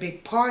played a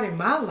big part in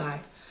my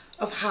life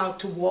of how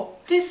to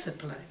walk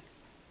discipline.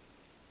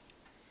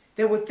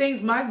 There were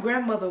things my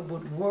grandmother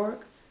would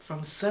work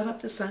from sun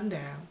up to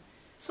sundown.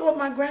 So would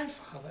my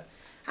grandfather.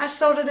 I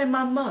saw that in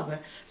my mother.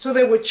 So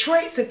there were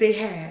traits that they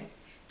had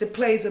that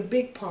plays a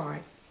big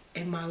part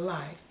in my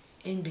life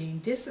in being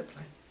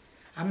disciplined.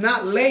 I'm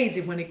not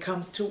lazy when it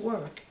comes to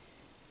work.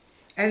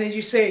 And as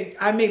you say,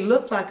 I may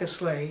look like a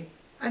slave.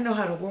 I know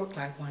how to work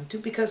like one too,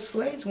 because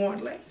slaves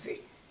weren't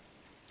lazy.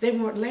 They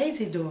weren't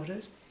lazy,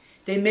 daughters.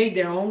 They made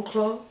their own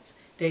clothes.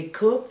 They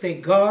cooked. They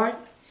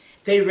gardened.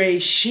 They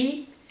raised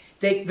sheep.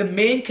 The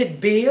men could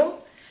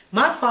build.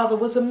 My father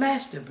was a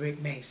master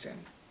brick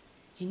mason.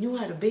 He knew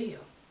how to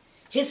build.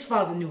 His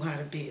father knew how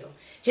to build.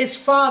 His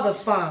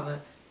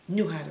father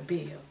knew how to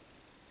build.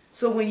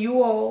 So when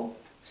you all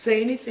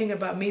say anything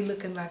about me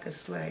looking like a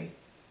slave,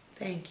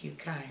 thank you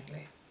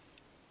kindly.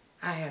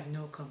 I have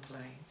no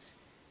complaints.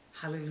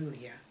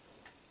 Hallelujah.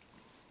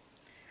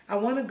 I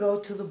want to go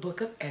to the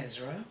book of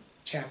Ezra,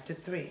 chapter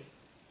 3.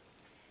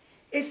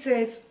 It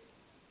says,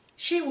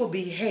 she will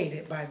be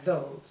hated by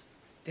those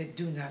that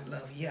do not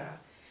love Yah.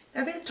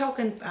 Now they're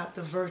talking about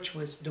the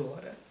virtuous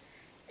daughter.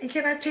 And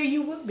can I tell you,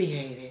 you will be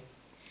hated.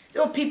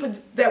 There are people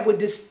that would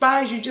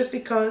despise you just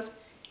because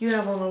you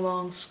have on a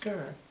long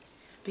skirt,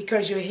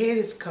 because your head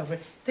is covered.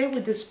 They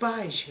would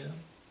despise you.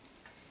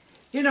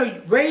 You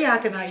know,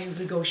 Rayak and I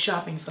usually go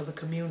shopping for the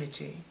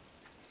community.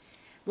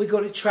 We go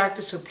to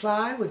Tractor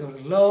Supply, we go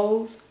to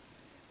Lowe's.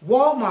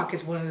 Walmart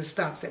is one of the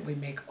stops that we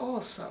make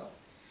also.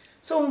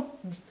 So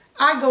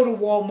I go to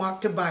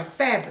Walmart to buy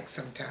fabric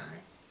sometime.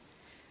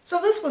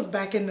 So this was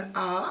back in,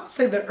 I'll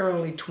say the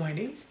early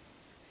 20s.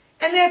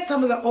 And there's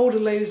some of the older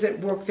ladies that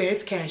work there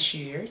as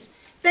cashiers.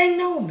 They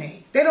know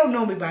me. They don't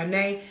know me by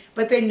name,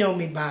 but they know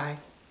me by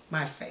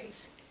my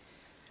face.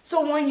 So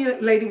one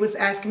lady was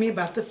asking me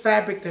about the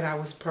fabric that I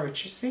was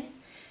purchasing,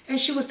 and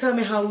she was telling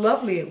me how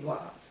lovely it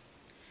was.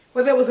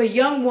 Well, there was a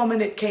young woman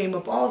that came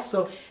up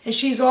also, and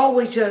she's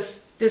always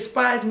just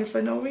despised me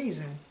for no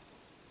reason.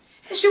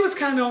 And she was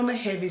kind of on the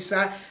heavy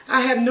side.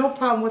 I have no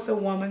problem with a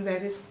woman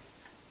that is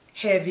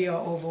heavy or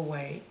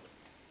overweight,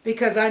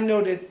 because I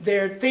know that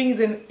there are things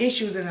and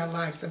issues in her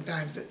life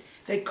sometimes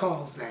that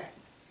cause that.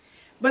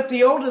 But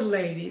the older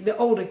lady, the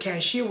older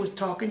cashier, was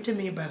talking to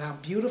me about how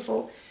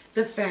beautiful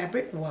the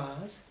fabric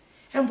was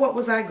And what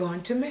was I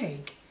going to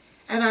make?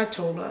 And I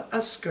told her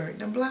a skirt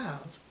and a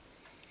blouse.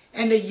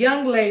 And the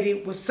young lady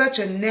with such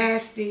a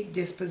nasty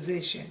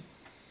disposition,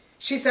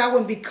 she said I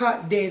wouldn't be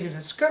caught dead in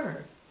a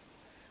skirt.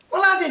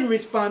 Well, I didn't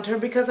respond to her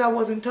because I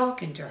wasn't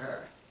talking to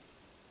her.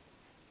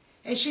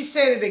 And she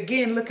said it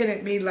again, looking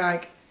at me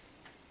like,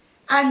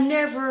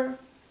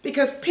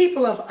 because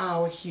people of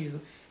our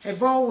hue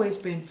have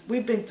always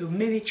we've been through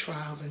many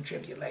trials and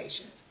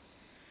tribulations.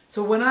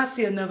 So when I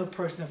see another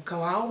person of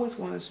color, I always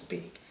want to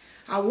speak.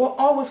 I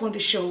always want to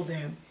show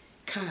them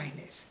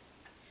kindness.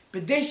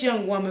 But this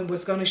young woman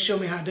was going to show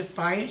me how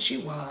defiant she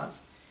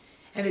was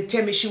and to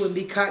tell me she wouldn't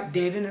be caught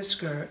dead in a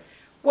skirt.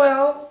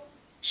 Well,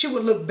 she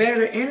would look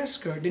better in a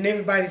skirt than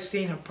everybody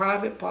seeing her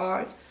private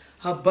parts,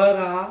 her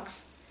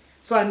buttocks.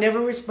 So I never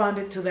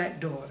responded to that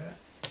daughter,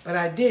 but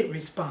I did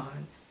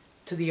respond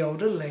to the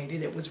older lady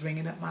that was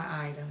ringing up my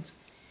items.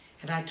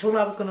 And I told her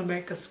I was going to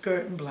make a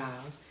skirt and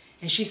blouse.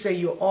 And she said,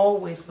 you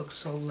always look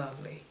so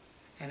lovely.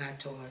 And I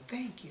told her,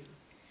 thank you.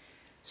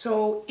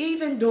 So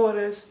even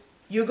daughters,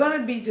 you're going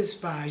to be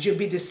despised. You'll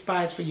be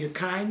despised for your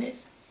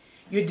kindness.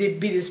 You'll be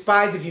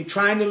despised if you're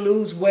trying to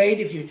lose weight,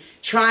 if you're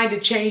trying to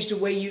change the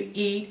way you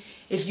eat,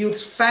 if you're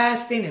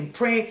fasting and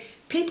praying.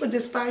 People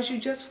despise you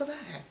just for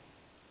that.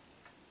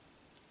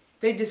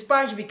 They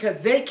despise you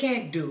because they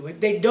can't do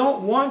it. They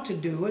don't want to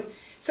do it.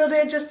 So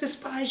they just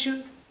despise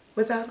you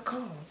without a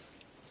cause.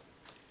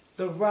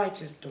 The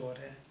righteous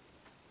daughter,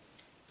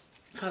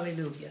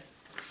 hallelujah,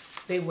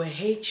 they will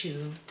hate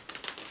you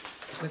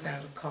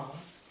without a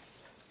cause.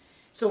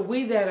 So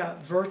we that are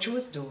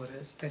virtuous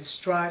daughters that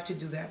strive to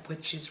do that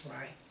which is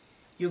right,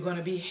 you're going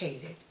to be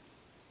hated.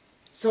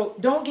 So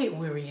don't get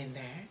weary in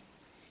that.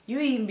 You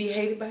even be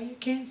hated by your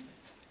kinsmen.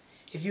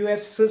 If you have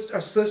a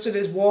sister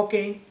that's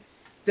walking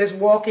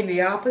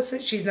the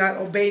opposite, she's not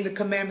obeying the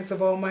commandments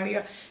of Almighty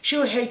God,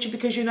 she'll hate you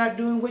because you're not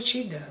doing what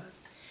she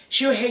does.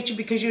 She'll hate you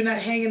because you're not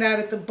hanging out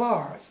at the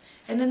bars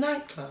and the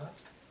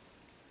nightclubs.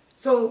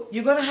 So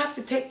you're going to have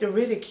to take the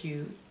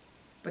ridicule,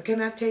 but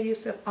can I tell you,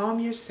 arm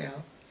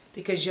yourself,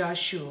 because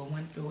Yahshua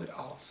went through it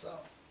also.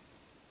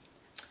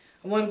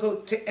 I want to go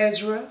to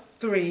Ezra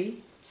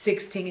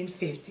 3:16 and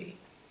 50.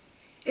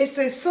 It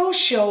says, so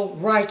show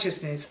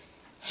righteousness,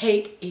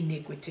 hate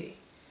iniquity.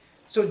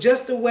 So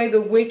just the way the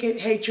wicked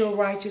hate your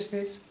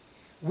righteousness,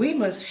 we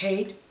must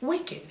hate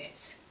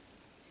wickedness.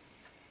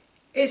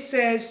 It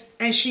says,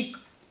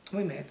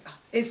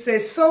 it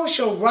says, so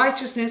shall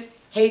righteousness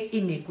hate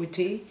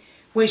iniquity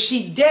when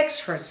she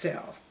decks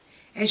herself,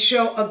 and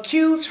shall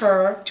accuse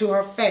her to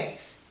her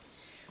face.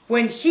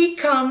 When he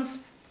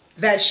comes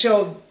that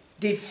shall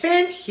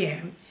defend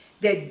him,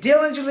 that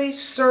diligently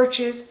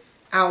searches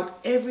out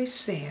every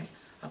sin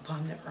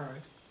upon the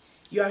earth.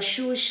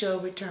 Yahshua shall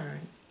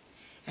return,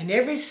 and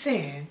every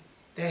sin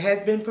that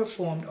has been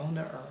performed on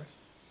the earth,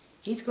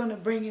 he's going to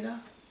bring it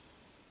up.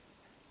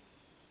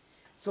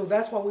 So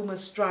that's why we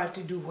must strive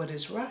to do what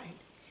is right.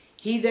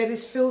 He that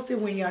is filthy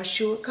when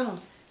Yahshua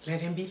comes, let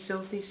him be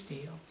filthy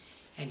still.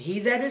 And he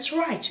that is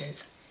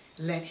righteous,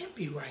 let him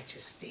be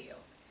righteous still.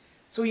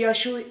 So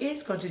Yahshua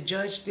is going to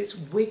judge this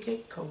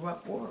wicked,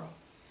 corrupt world.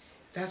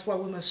 That's why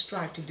we must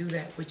strive to do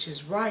that which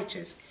is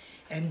righteous.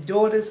 And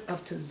daughters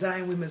of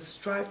Zion, we must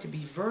strive to be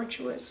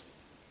virtuous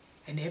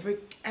in every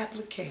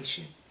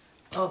application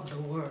of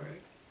the word.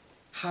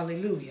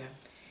 Hallelujah.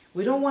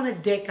 We don't want to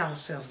deck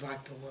ourselves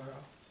like the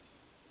world.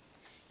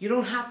 You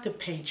don't have to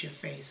paint your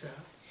face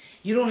up.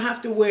 You don't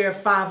have to wear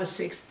 5 or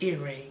 6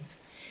 earrings.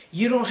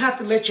 You don't have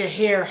to let your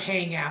hair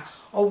hang out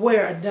or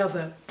wear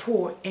another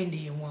poor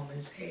Indian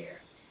woman's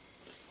hair.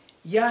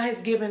 Yah has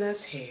given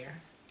us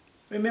hair.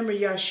 Remember,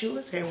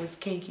 Yahshua's hair was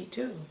kinky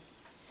too.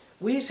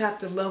 We just have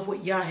to love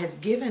what Yah has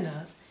given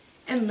us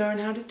and learn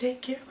how to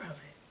take care of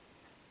it.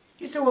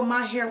 You say, well,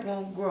 my hair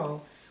won't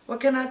grow. What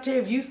can I tell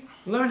you? If you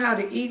learn how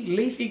to eat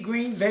leafy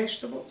green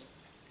vegetables,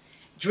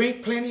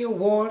 drink plenty of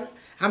water.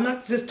 I'm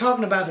not just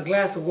talking about a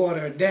glass of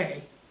water a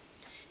day.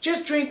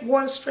 Just drink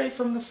water straight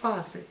from the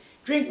faucet.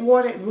 Drink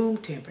water at room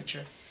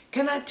temperature.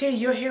 Can I tell you,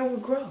 your hair will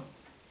grow?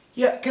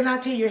 Can I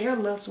tell you, your hair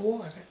loves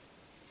water?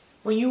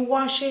 When you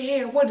wash your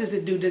hair, what does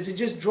it do? Does it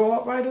just draw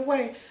up right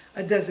away,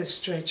 or does it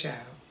stretch out?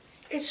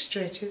 It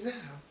stretches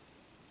out.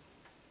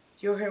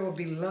 Your hair will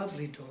be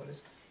lovely,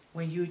 daughters,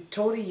 when you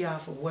total Yah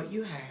for what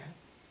you have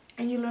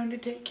and you learn to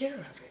take care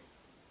of it.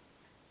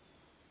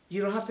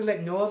 You don't have to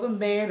let no other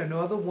man or no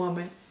other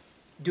woman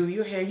do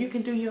your hair. You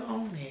can do your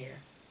own hair.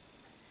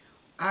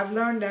 I've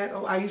learned that.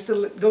 I used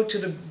to go to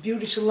the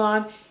beauty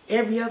salon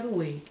every other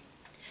week.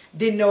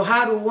 Didn't know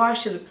how to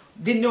wash it,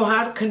 didn't know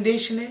how to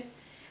condition it.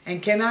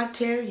 And can I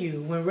tell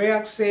you, when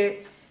Rayok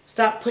said,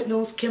 stop putting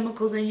those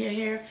chemicals in your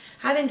hair,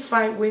 I didn't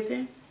fight with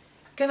him.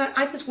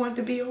 I just wanted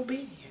to be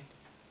obedient.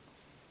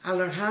 I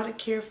learned how to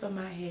care for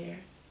my hair.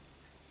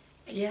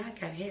 Yeah, I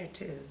got hair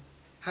too.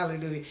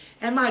 Hallelujah.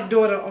 And my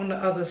daughter on the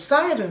other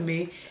side of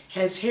me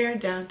has hair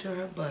down to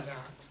her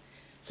buttocks.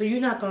 So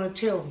you're not going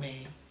to tell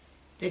me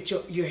that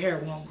your hair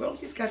won't grow. You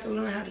just got to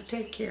learn how to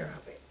take care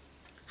of it.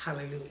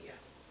 Hallelujah.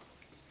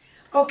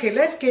 Okay,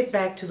 let's get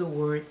back to the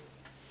word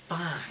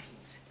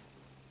fines.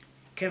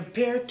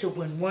 compared to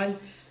when one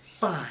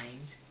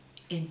finds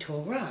in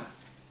Torah.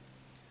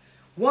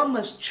 One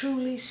must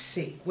truly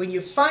seek. When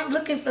you're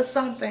looking for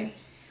something,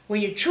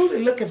 when you're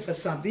truly looking for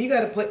something, you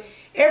got to put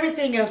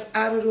everything else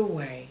out of the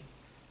way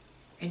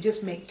and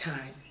just make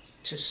time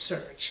to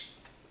search.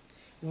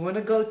 We want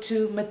to go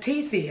to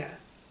Matthew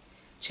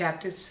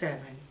chapter 7,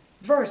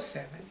 verse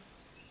 7.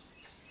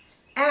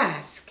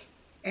 Ask,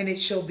 and it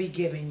shall be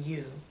given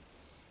you.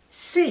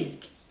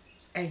 Seek,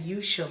 and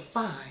you shall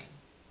find.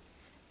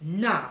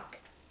 Knock,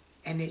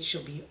 and it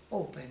shall be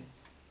open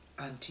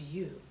unto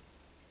you.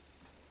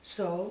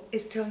 So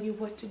it's telling you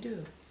what to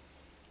do.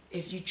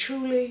 If you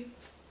truly,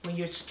 when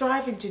you're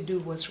striving to do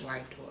what's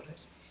right,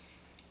 daughters,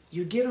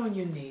 you get on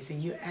your knees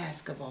and you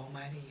ask of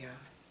Almighty Yah.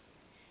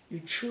 You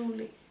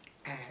truly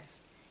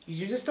ask.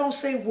 You just don't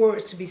say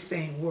words to be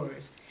saying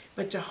words,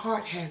 but your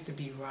heart has to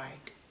be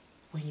right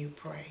when you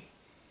pray.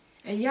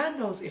 And Yah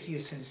knows if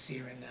you're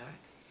sincere or not.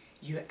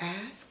 You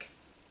ask,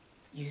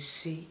 you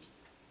seek,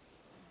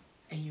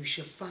 and you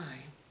shall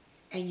find.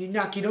 And you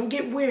knock. You don't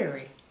get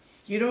weary.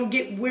 You don't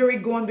get weary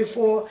going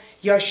before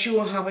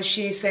Yahshua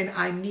HaMashiach saying,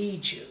 I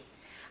need you.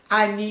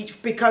 I need you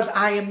because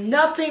I am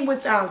nothing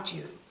without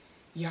you.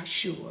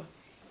 Yahshua.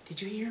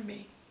 Did you hear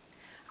me?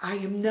 I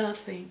am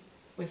nothing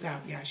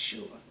without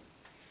Yahshua.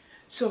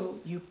 So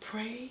you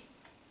pray,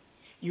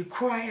 you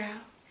cry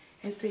out,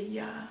 and say,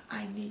 Yah,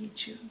 I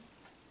need you.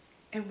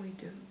 And we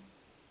do.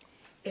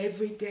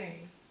 Every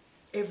day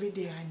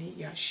I need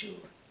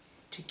Yahshua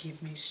to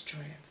give me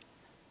strength.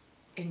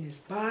 In this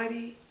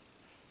body,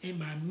 in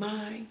my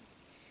mind,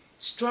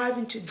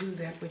 striving to do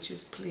that which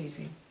is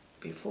pleasing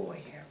before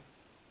Him.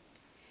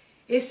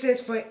 It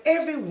says, for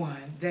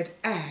everyone that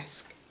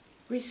asks,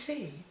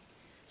 receive.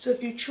 So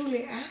if you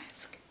truly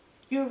ask,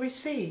 you'll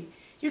receive.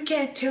 You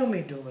can't tell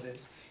me,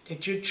 daughters,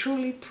 that you're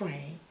truly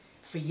praying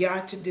for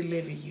Yah to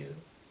deliver you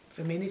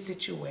from any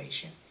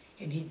situation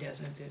and He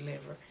doesn't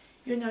deliver.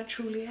 You're not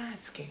truly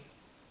asking.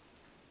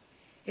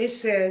 It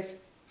says,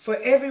 for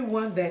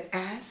everyone that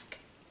asks,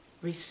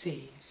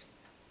 receives.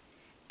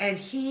 And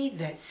he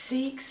that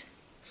seeks,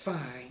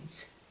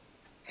 finds.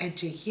 And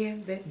to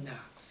him that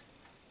knocks,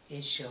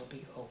 it shall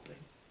be open.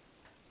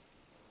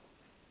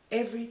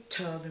 Every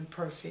tov and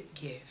perfect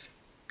gift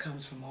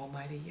comes from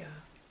Almighty Yah.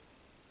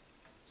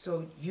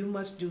 So you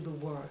must do the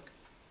work.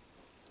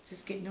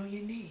 Just getting on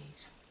your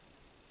knees.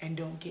 And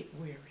don't get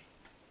weary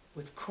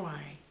with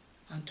crying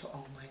unto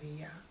Almighty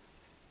Yah.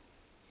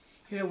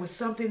 You know, it was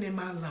something in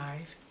my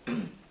life.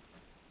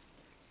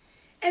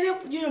 And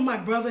it, you know,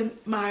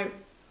 my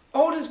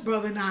oldest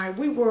brother and I,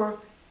 we were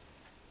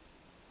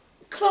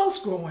close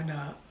growing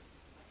up.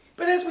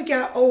 But as we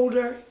got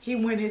older, he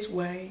went his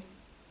way.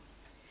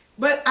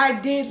 But I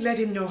did let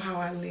him know how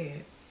I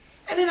lived.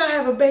 And then I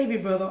have a baby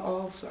brother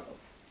also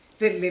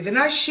that lived. And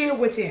I shared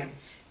with him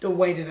the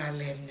way that I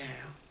live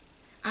now.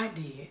 I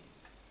did.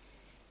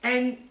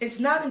 And it's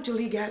not until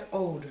he got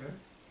older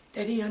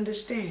that he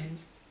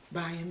understands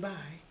by and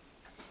by.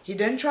 He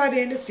doesn't try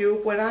to interfere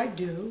with what I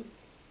do.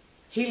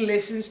 He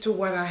listens to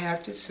what I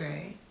have to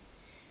say.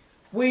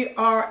 We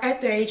are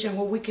at the age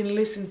where we can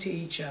listen to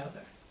each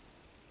other.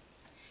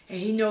 And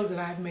he knows that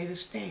I've made a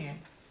stand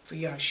for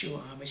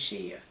Yahshua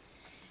HaMashiach.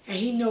 And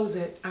he knows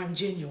that I'm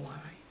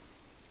genuine.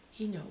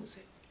 He knows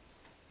it.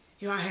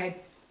 You know, I had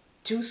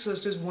two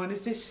sisters. One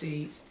is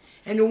deceased.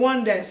 And the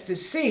one that's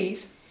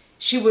deceased,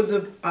 she was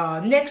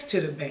next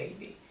to the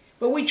baby.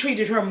 But we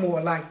treated her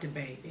more like the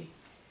baby.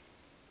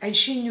 And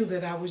she knew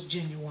that I was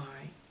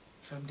genuine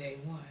from day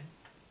one.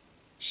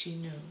 She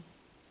knew.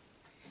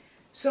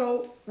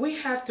 So we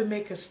have to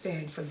make a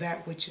stand for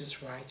that which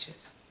is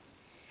righteous.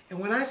 And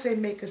when I say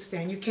make a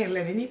stand, you can't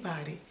let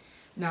anybody,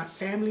 not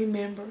family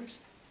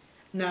members,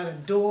 not a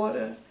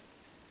daughter,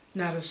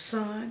 not a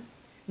son,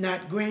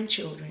 not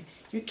grandchildren.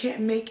 You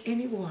can't make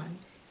anyone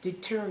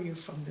deter you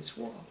from this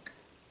walk.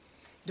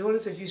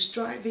 Daughters, if you're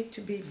striving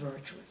to be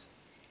virtuous,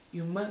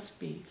 you must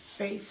be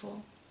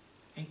faithful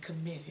and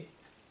committed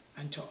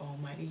unto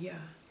Almighty Yah.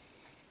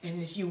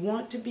 And if you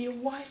want to be a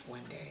wife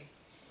one day,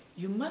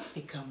 you must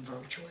become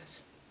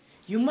virtuous.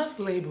 You must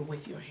labor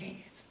with your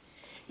hands.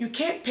 You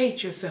can't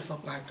paint yourself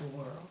up like the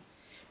world.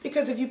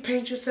 Because if you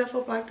paint yourself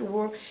up like the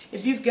world,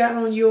 if you've got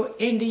on your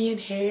Indian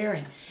hair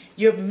and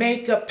your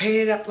makeup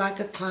painted up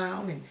like a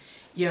clown and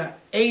your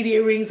 8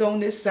 earrings on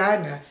this side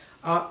and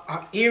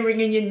a earring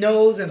in your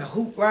nose and a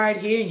hoop right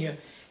here and your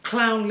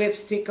clown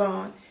lipstick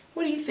on,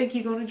 what do you think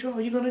you're going to draw?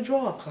 You're going to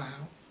draw a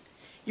clown.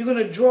 You're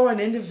going to draw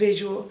an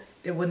individual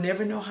that will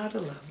never know how to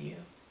love you.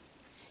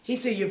 He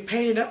said you're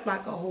painted up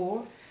like a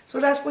whore, so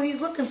that's what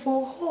he's looking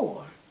for, a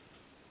whore.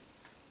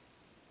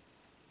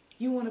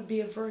 You want to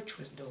be a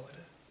virtuous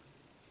daughter.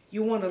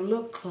 You want to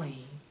look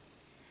clean.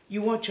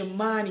 You want your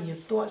mind and your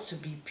thoughts to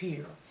be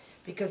pure,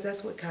 because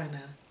that's what kind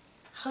of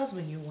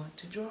husband you want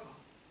to draw.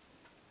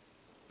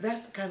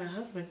 That's the kind of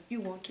husband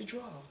you want to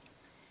draw.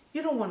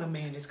 You don't want a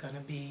man that's going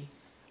to be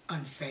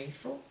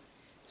unfaithful.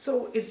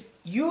 So if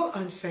you're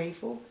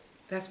unfaithful,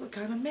 that's what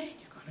kind of man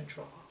you're going to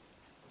draw.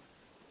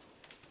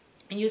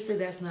 And you say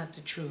that's not the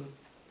truth.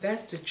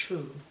 That's the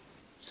truth.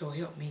 So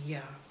help me, Yah.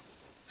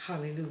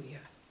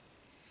 Hallelujah.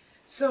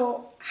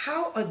 So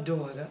how a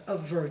daughter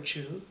of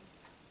virtue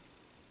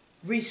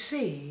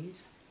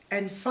receives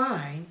and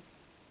finds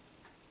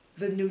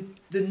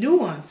the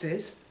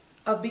nuances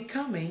of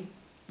becoming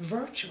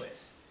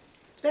virtuous.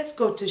 Let's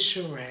go to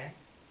Sirach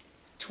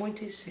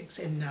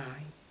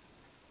 26:9.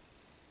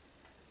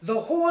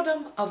 The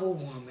whoredom of a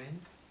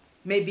woman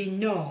may be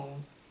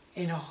known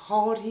in her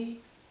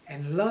haughty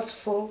and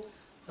lustful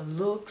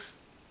looks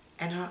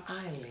and her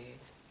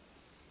eyelids.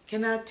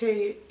 Can I tell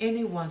you,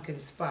 anyone can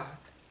spot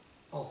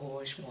a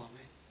whorish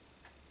woman.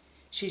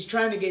 She's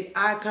trying to get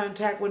eye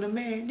contact with a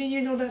man, then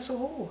you know that's a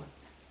whore.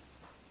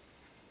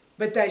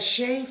 But that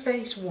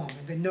shamefaced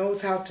woman that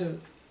knows how to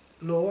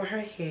lower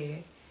her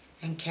head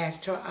and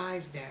cast her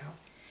eyes down.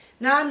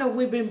 Now I know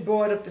we've been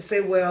brought up to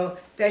say, well,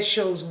 that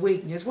shows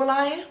weakness. Well,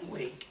 I am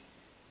weak.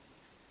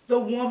 The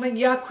woman,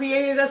 Yah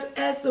created us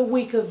as the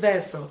weaker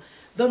vessel.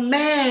 The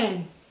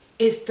man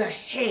is the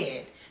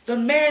head. The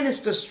man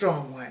is the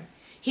strong one.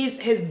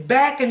 His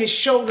back and his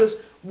shoulders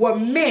were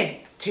meant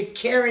to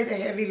carry the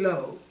heavy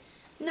load,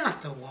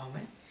 not the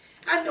woman.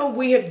 I know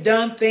we have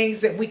done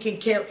things that we can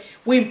carry.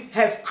 We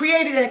have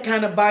created that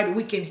kind of body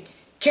we can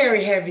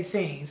carry heavy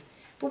things.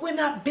 But we're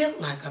not built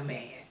like a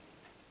man.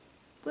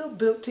 We're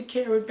built to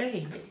carry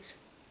babies.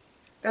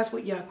 That's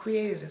what Yah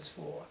created us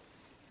for.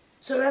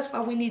 So that's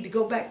why we need to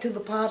go back to the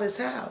potter's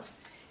house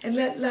and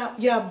let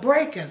Yah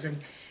break us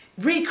and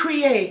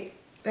recreate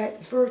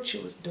that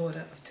virtuous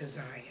daughter of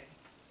Zion.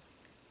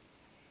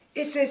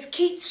 It says,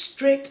 keep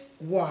strict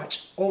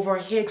watch over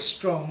a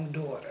headstrong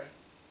daughter,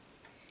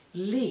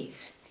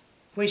 lest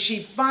when she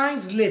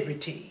finds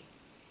liberty,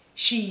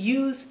 she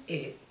use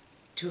it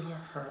to her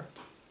hurt.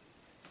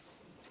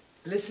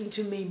 Listen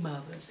to me,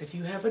 mothers. If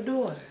you have a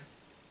daughter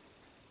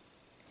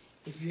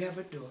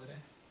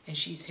and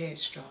she's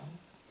headstrong,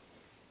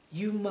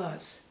 you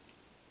must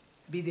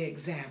be the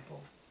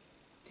example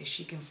that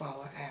she can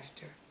follow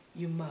after.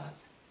 You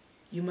must.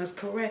 You must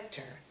correct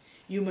her.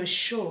 You must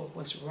show her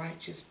what's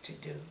righteous to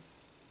do.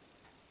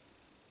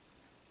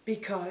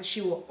 Because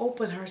she will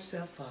open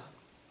herself up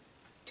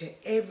to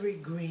every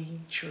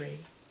green tree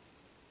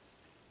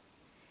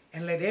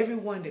and let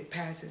everyone that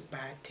passes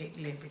by take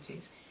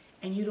liberties.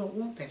 And you don't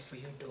want that for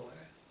your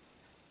daughter.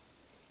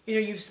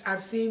 You know,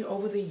 I've seen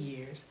over the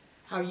years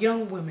how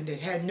young women that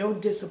had no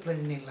discipline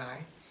in their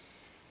life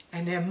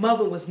and their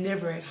mother was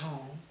never at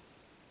home,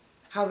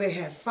 how they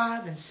have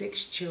 5 and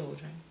 6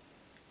 children,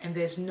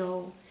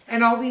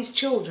 and all these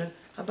children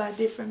are by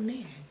different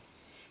men.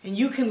 And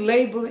you can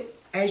label it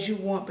as you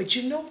want, but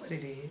you know what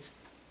it is.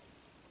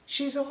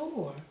 She's a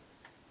whore.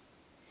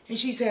 And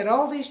she's had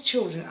all these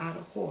children out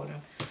of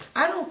whoredom.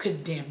 I don't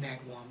condemn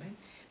that woman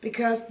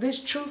because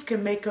this truth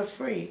can make her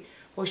free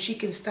or she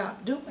can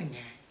stop doing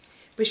that.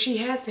 But she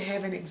has to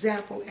have an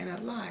example in her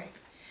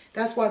life.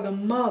 That's why the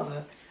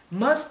mother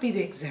must be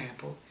the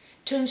example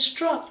to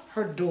instruct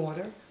her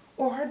daughter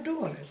or her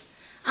daughters.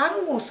 I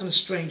don't want some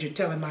stranger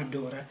telling my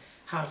daughter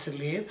how to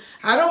live.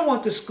 I don't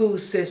want the school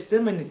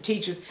system and the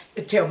teachers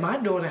to tell my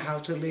daughter how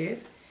to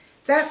live.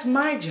 That's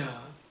my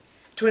job,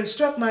 to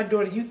instruct my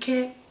daughter. You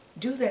can't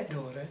do that,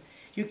 daughter.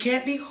 You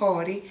can't be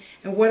haughty,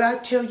 and what I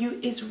tell you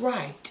is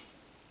right.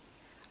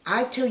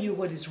 I tell you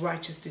what is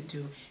righteous to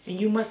do,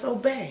 and you must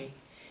obey.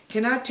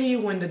 Can I tell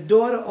you, when the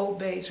daughter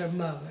obeys her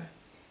mother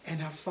and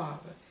her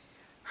father,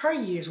 her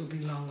years will be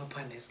long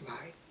upon this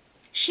life.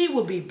 She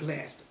will be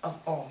blessed of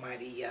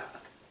Almighty Yah.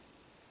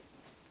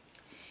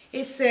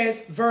 It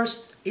says,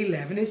 verse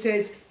 11, it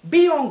says,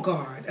 be on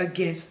guard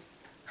against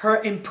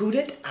her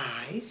impudent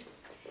eyes,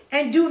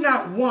 and do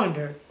not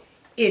wonder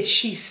if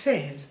she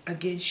sins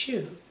against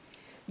you.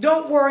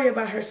 Don't worry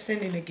about her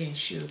sinning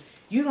against you.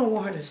 You don't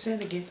want her to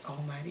sin against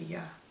Almighty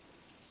Yah.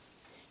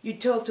 You're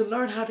told to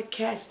learn how to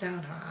cast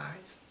down her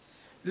eyes.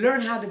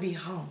 Learn how to be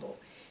humble.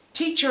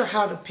 Teach her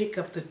how to pick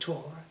up the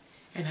Torah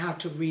and how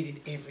to read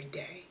it every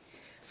day.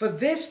 For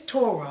this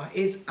Torah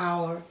is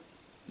our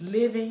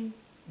living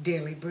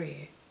daily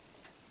bread.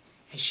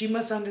 And she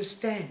must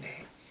understand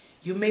that.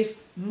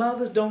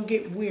 Mothers, don't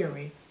get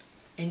weary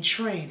in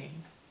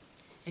training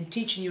and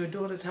teaching your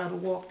daughters how to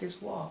walk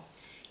this walk.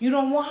 You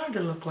don't want her to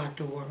look like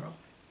the world.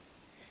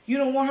 You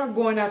don't want her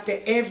going after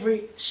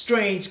every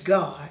strange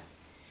god.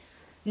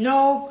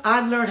 No,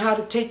 I learned how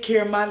to take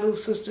care of my little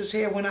sister's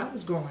hair when I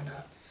was growing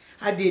up.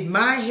 I did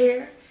my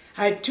hair.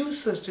 I had 2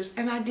 sisters,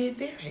 and I did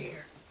their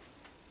hair.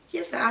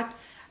 Yes,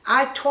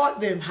 I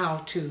taught them how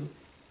to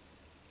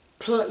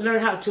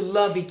learn how to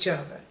love each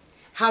other,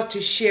 how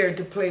to share and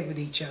to play with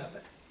each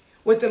other,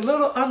 with the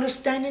little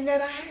understanding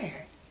that I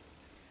had.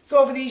 So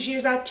over these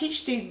years, I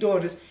teach these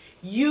daughters.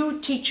 You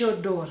teach your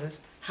daughters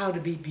how to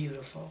be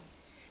beautiful.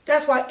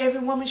 That's why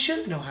every woman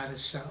should know how to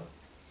sew.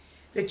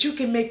 That you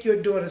can make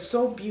your daughter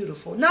so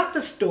beautiful. Not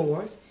the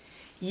stores.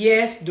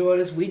 Yes,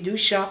 daughters, we do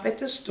shop at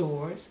the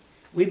stores.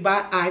 We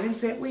buy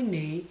items that we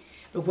need.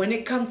 But when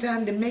it comes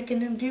time to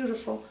making them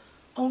beautiful,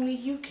 only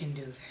you can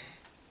do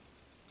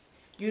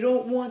that. You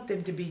don't want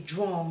them to be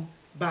drawn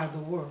by the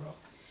world.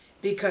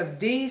 Because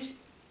these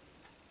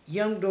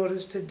young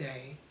daughters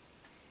today,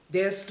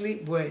 They'll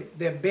sleep with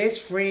their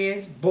best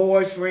friend's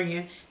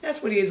boyfriend.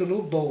 That's what he is, a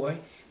little boy,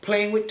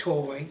 playing with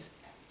toys.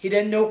 He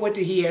doesn't know what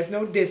to, he has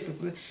no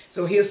discipline.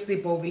 So he'll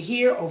sleep over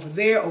here, over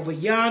there, over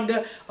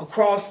yonder,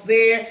 across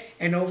there,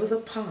 and over the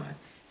pond.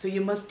 So you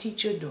must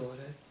teach your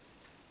daughter,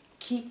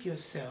 keep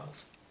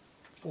yourself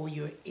for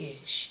your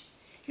ish.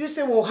 You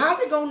say, well, how are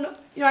they going to know?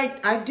 You know,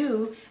 I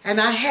do, and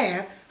I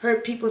have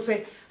heard people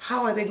say,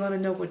 how are they going to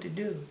know what to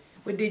do?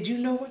 Well, did you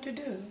know what to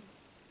do?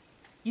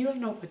 You'll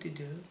know what to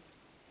do.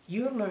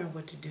 You'll learn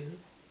what to do.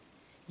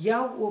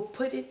 Yahweh will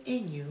put it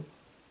in you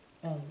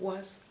on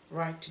what's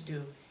right to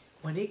do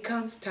when it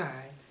comes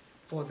time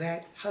for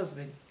that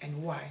husband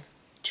and wife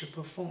to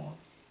perform.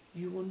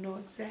 You will know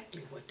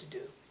exactly what to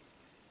do.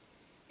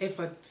 If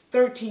a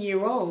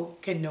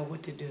 13-year-old can know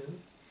what to do,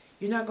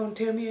 you're not going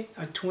to tell me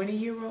a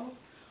 20-year-old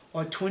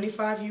or a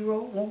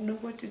 25-year-old won't know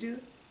what to do?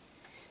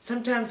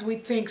 Sometimes we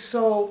think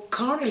so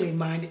carnally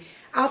minded.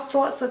 Our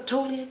thoughts are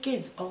totally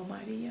against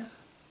Almighty Yah.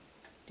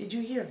 Did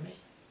you hear me?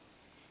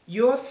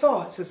 Your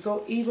thoughts are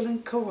so evil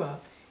and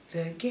corrupt,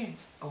 they're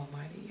against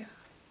Almighty Yah.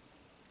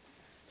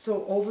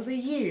 So over the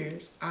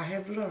years, I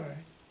have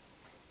learned,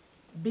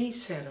 be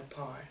set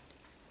apart.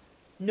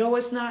 No,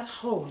 it's not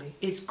holy,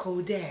 it's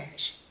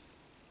kodash.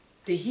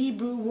 The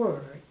Hebrew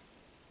word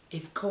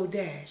is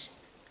kodash,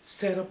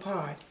 set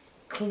apart,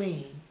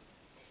 clean,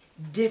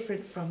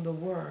 different from the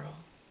world,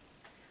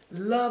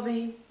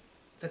 loving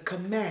the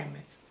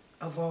commandments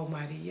of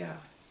Almighty Yah.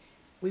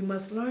 We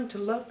must learn to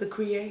love the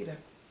Creator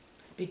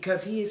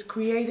because He has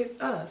created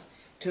us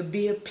to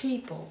be a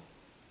people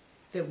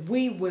that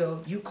we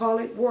will, you call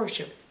it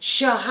worship,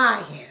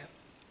 shahai Him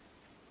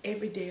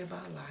every day of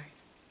our life.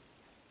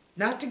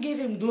 Not to give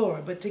Him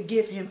glory, but to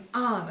give Him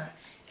honor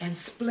and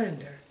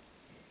splendor.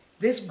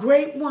 This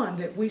great one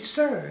that we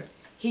serve,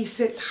 He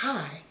sits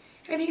high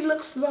and He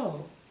looks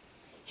low.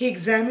 He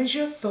examines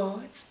your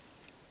thoughts.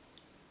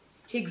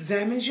 He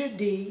examines your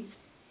deeds.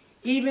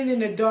 Even in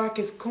the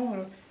darkest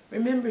corner,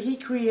 remember He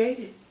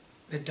created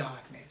the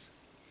darkness.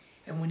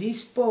 And when He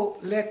spoke,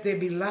 let there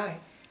be light,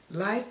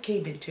 life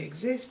came into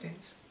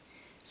existence.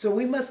 So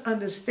we must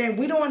understand,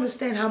 we don't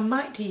understand how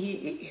mighty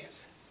He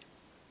is.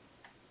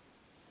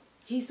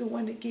 He's the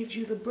one that gives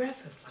you the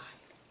breath of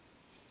life.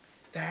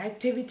 The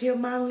activity of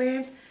my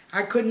limbs,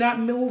 I could not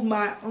move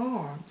my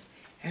arms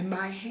and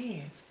my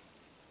hands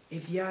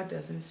if Yah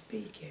doesn't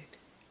speak it.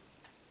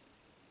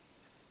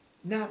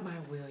 Not my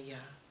will, Yah,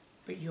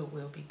 but your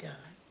will be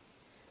done.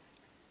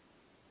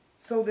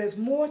 So there's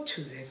more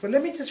to this, but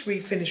let me just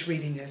finish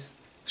reading this.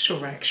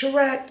 Sirach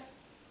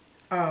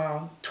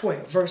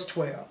 12, verse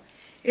 12.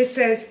 It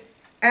says,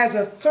 as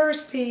a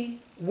thirsty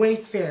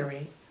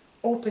wayfarer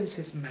opens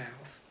his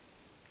mouth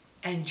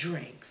and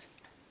drinks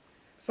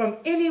from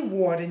any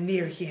water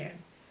near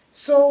him,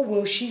 so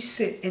will she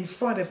sit in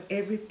front of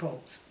every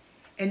post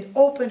and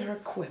open her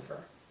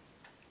quiver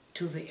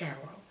to the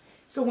arrow.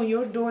 So when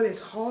your daughter is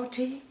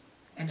haughty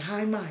and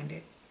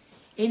high-minded,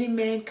 any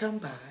man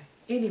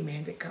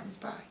that comes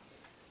by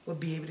will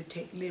be able to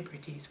take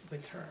liberties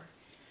with her.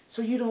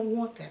 So you don't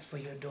want that for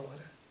your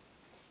daughter.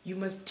 You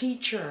must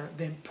teach her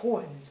the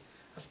importance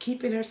of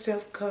keeping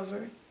herself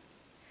covered,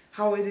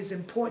 how it is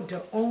important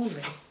to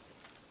only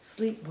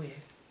sleep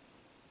with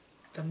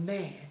the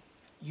man,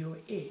 your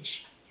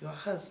ish, your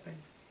husband,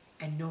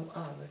 and no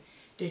other.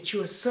 That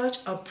you are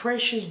such a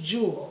precious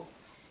jewel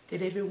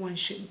that everyone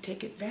shouldn't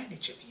take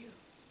advantage of you.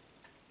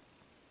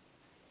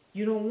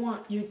 You don't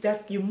want, you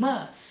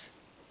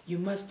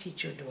must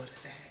teach your daughter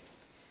that.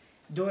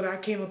 Daughter, I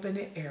came up in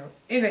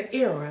an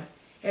era,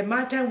 at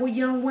my time with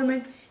young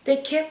women, they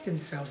kept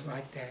themselves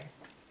like that.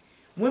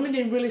 Women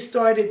didn't really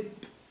started,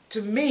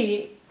 to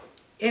me,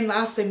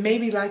 I'll say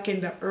maybe like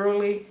in the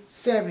early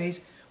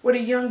 70s, where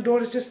the young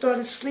daughters just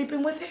started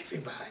sleeping with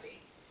everybody.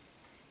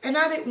 And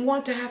I didn't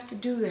want to have to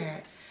do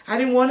that. I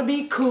didn't want to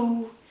be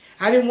cool.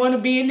 I didn't want to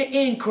be in the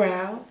in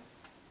crowd.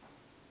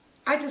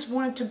 I just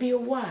wanted to be a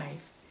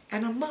wife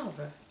and a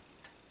mother.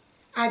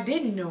 I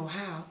didn't know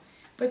how,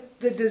 but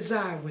the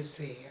desire was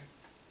there.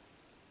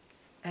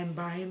 And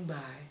by,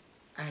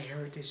 I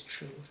heard this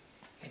truth,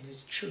 and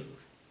this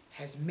truth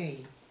has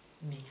made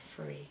me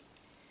free.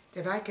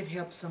 That I could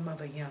help some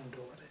other young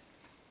daughter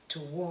to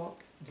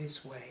walk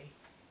this way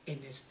in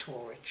this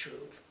Torah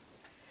truth.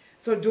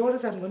 So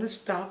daughters, I'm going to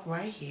stop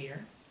right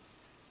here.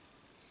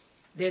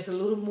 There's a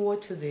little more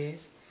to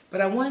this,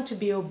 but I want to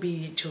be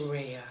obedient to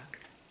Reach,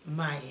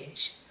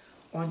 Maish,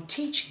 on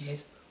teaching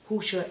this,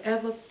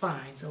 whosoever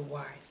finds a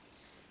wife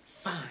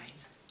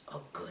finds a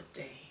good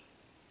thing.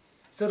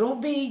 So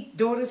don't be,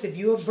 daughters, if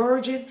you're a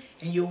virgin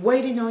and you're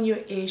waiting on your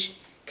ish,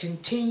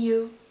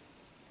 continue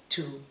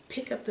to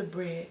pick up the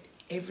bread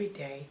every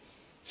day,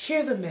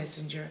 hear the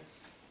messenger,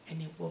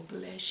 and it will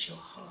bless your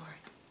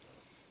heart.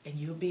 And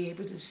you'll be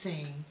able to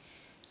sing,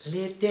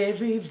 lift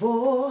every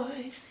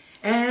voice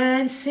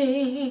and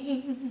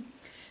sing,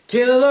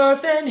 till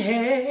earth and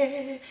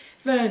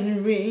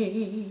heaven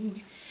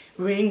ring,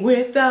 ring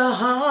with the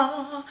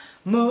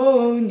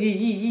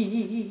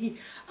harmony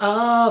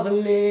of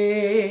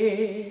liberty.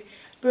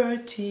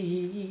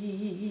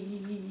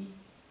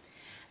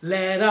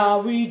 Let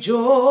our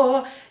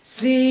rejoicing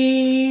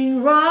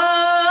rise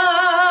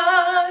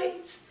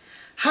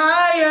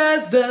high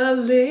as the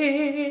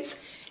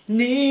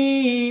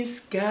listening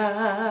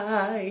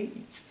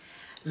skies.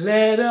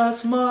 Let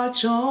us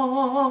march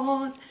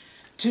on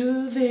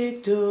to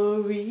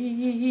victory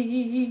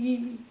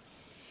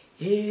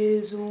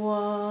is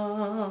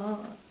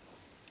won.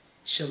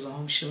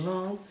 Shalom,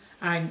 shalom.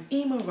 I'm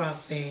Ima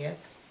Raphael,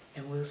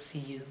 and we'll see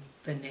you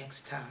the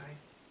next time.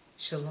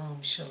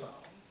 Shalom,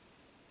 shalom.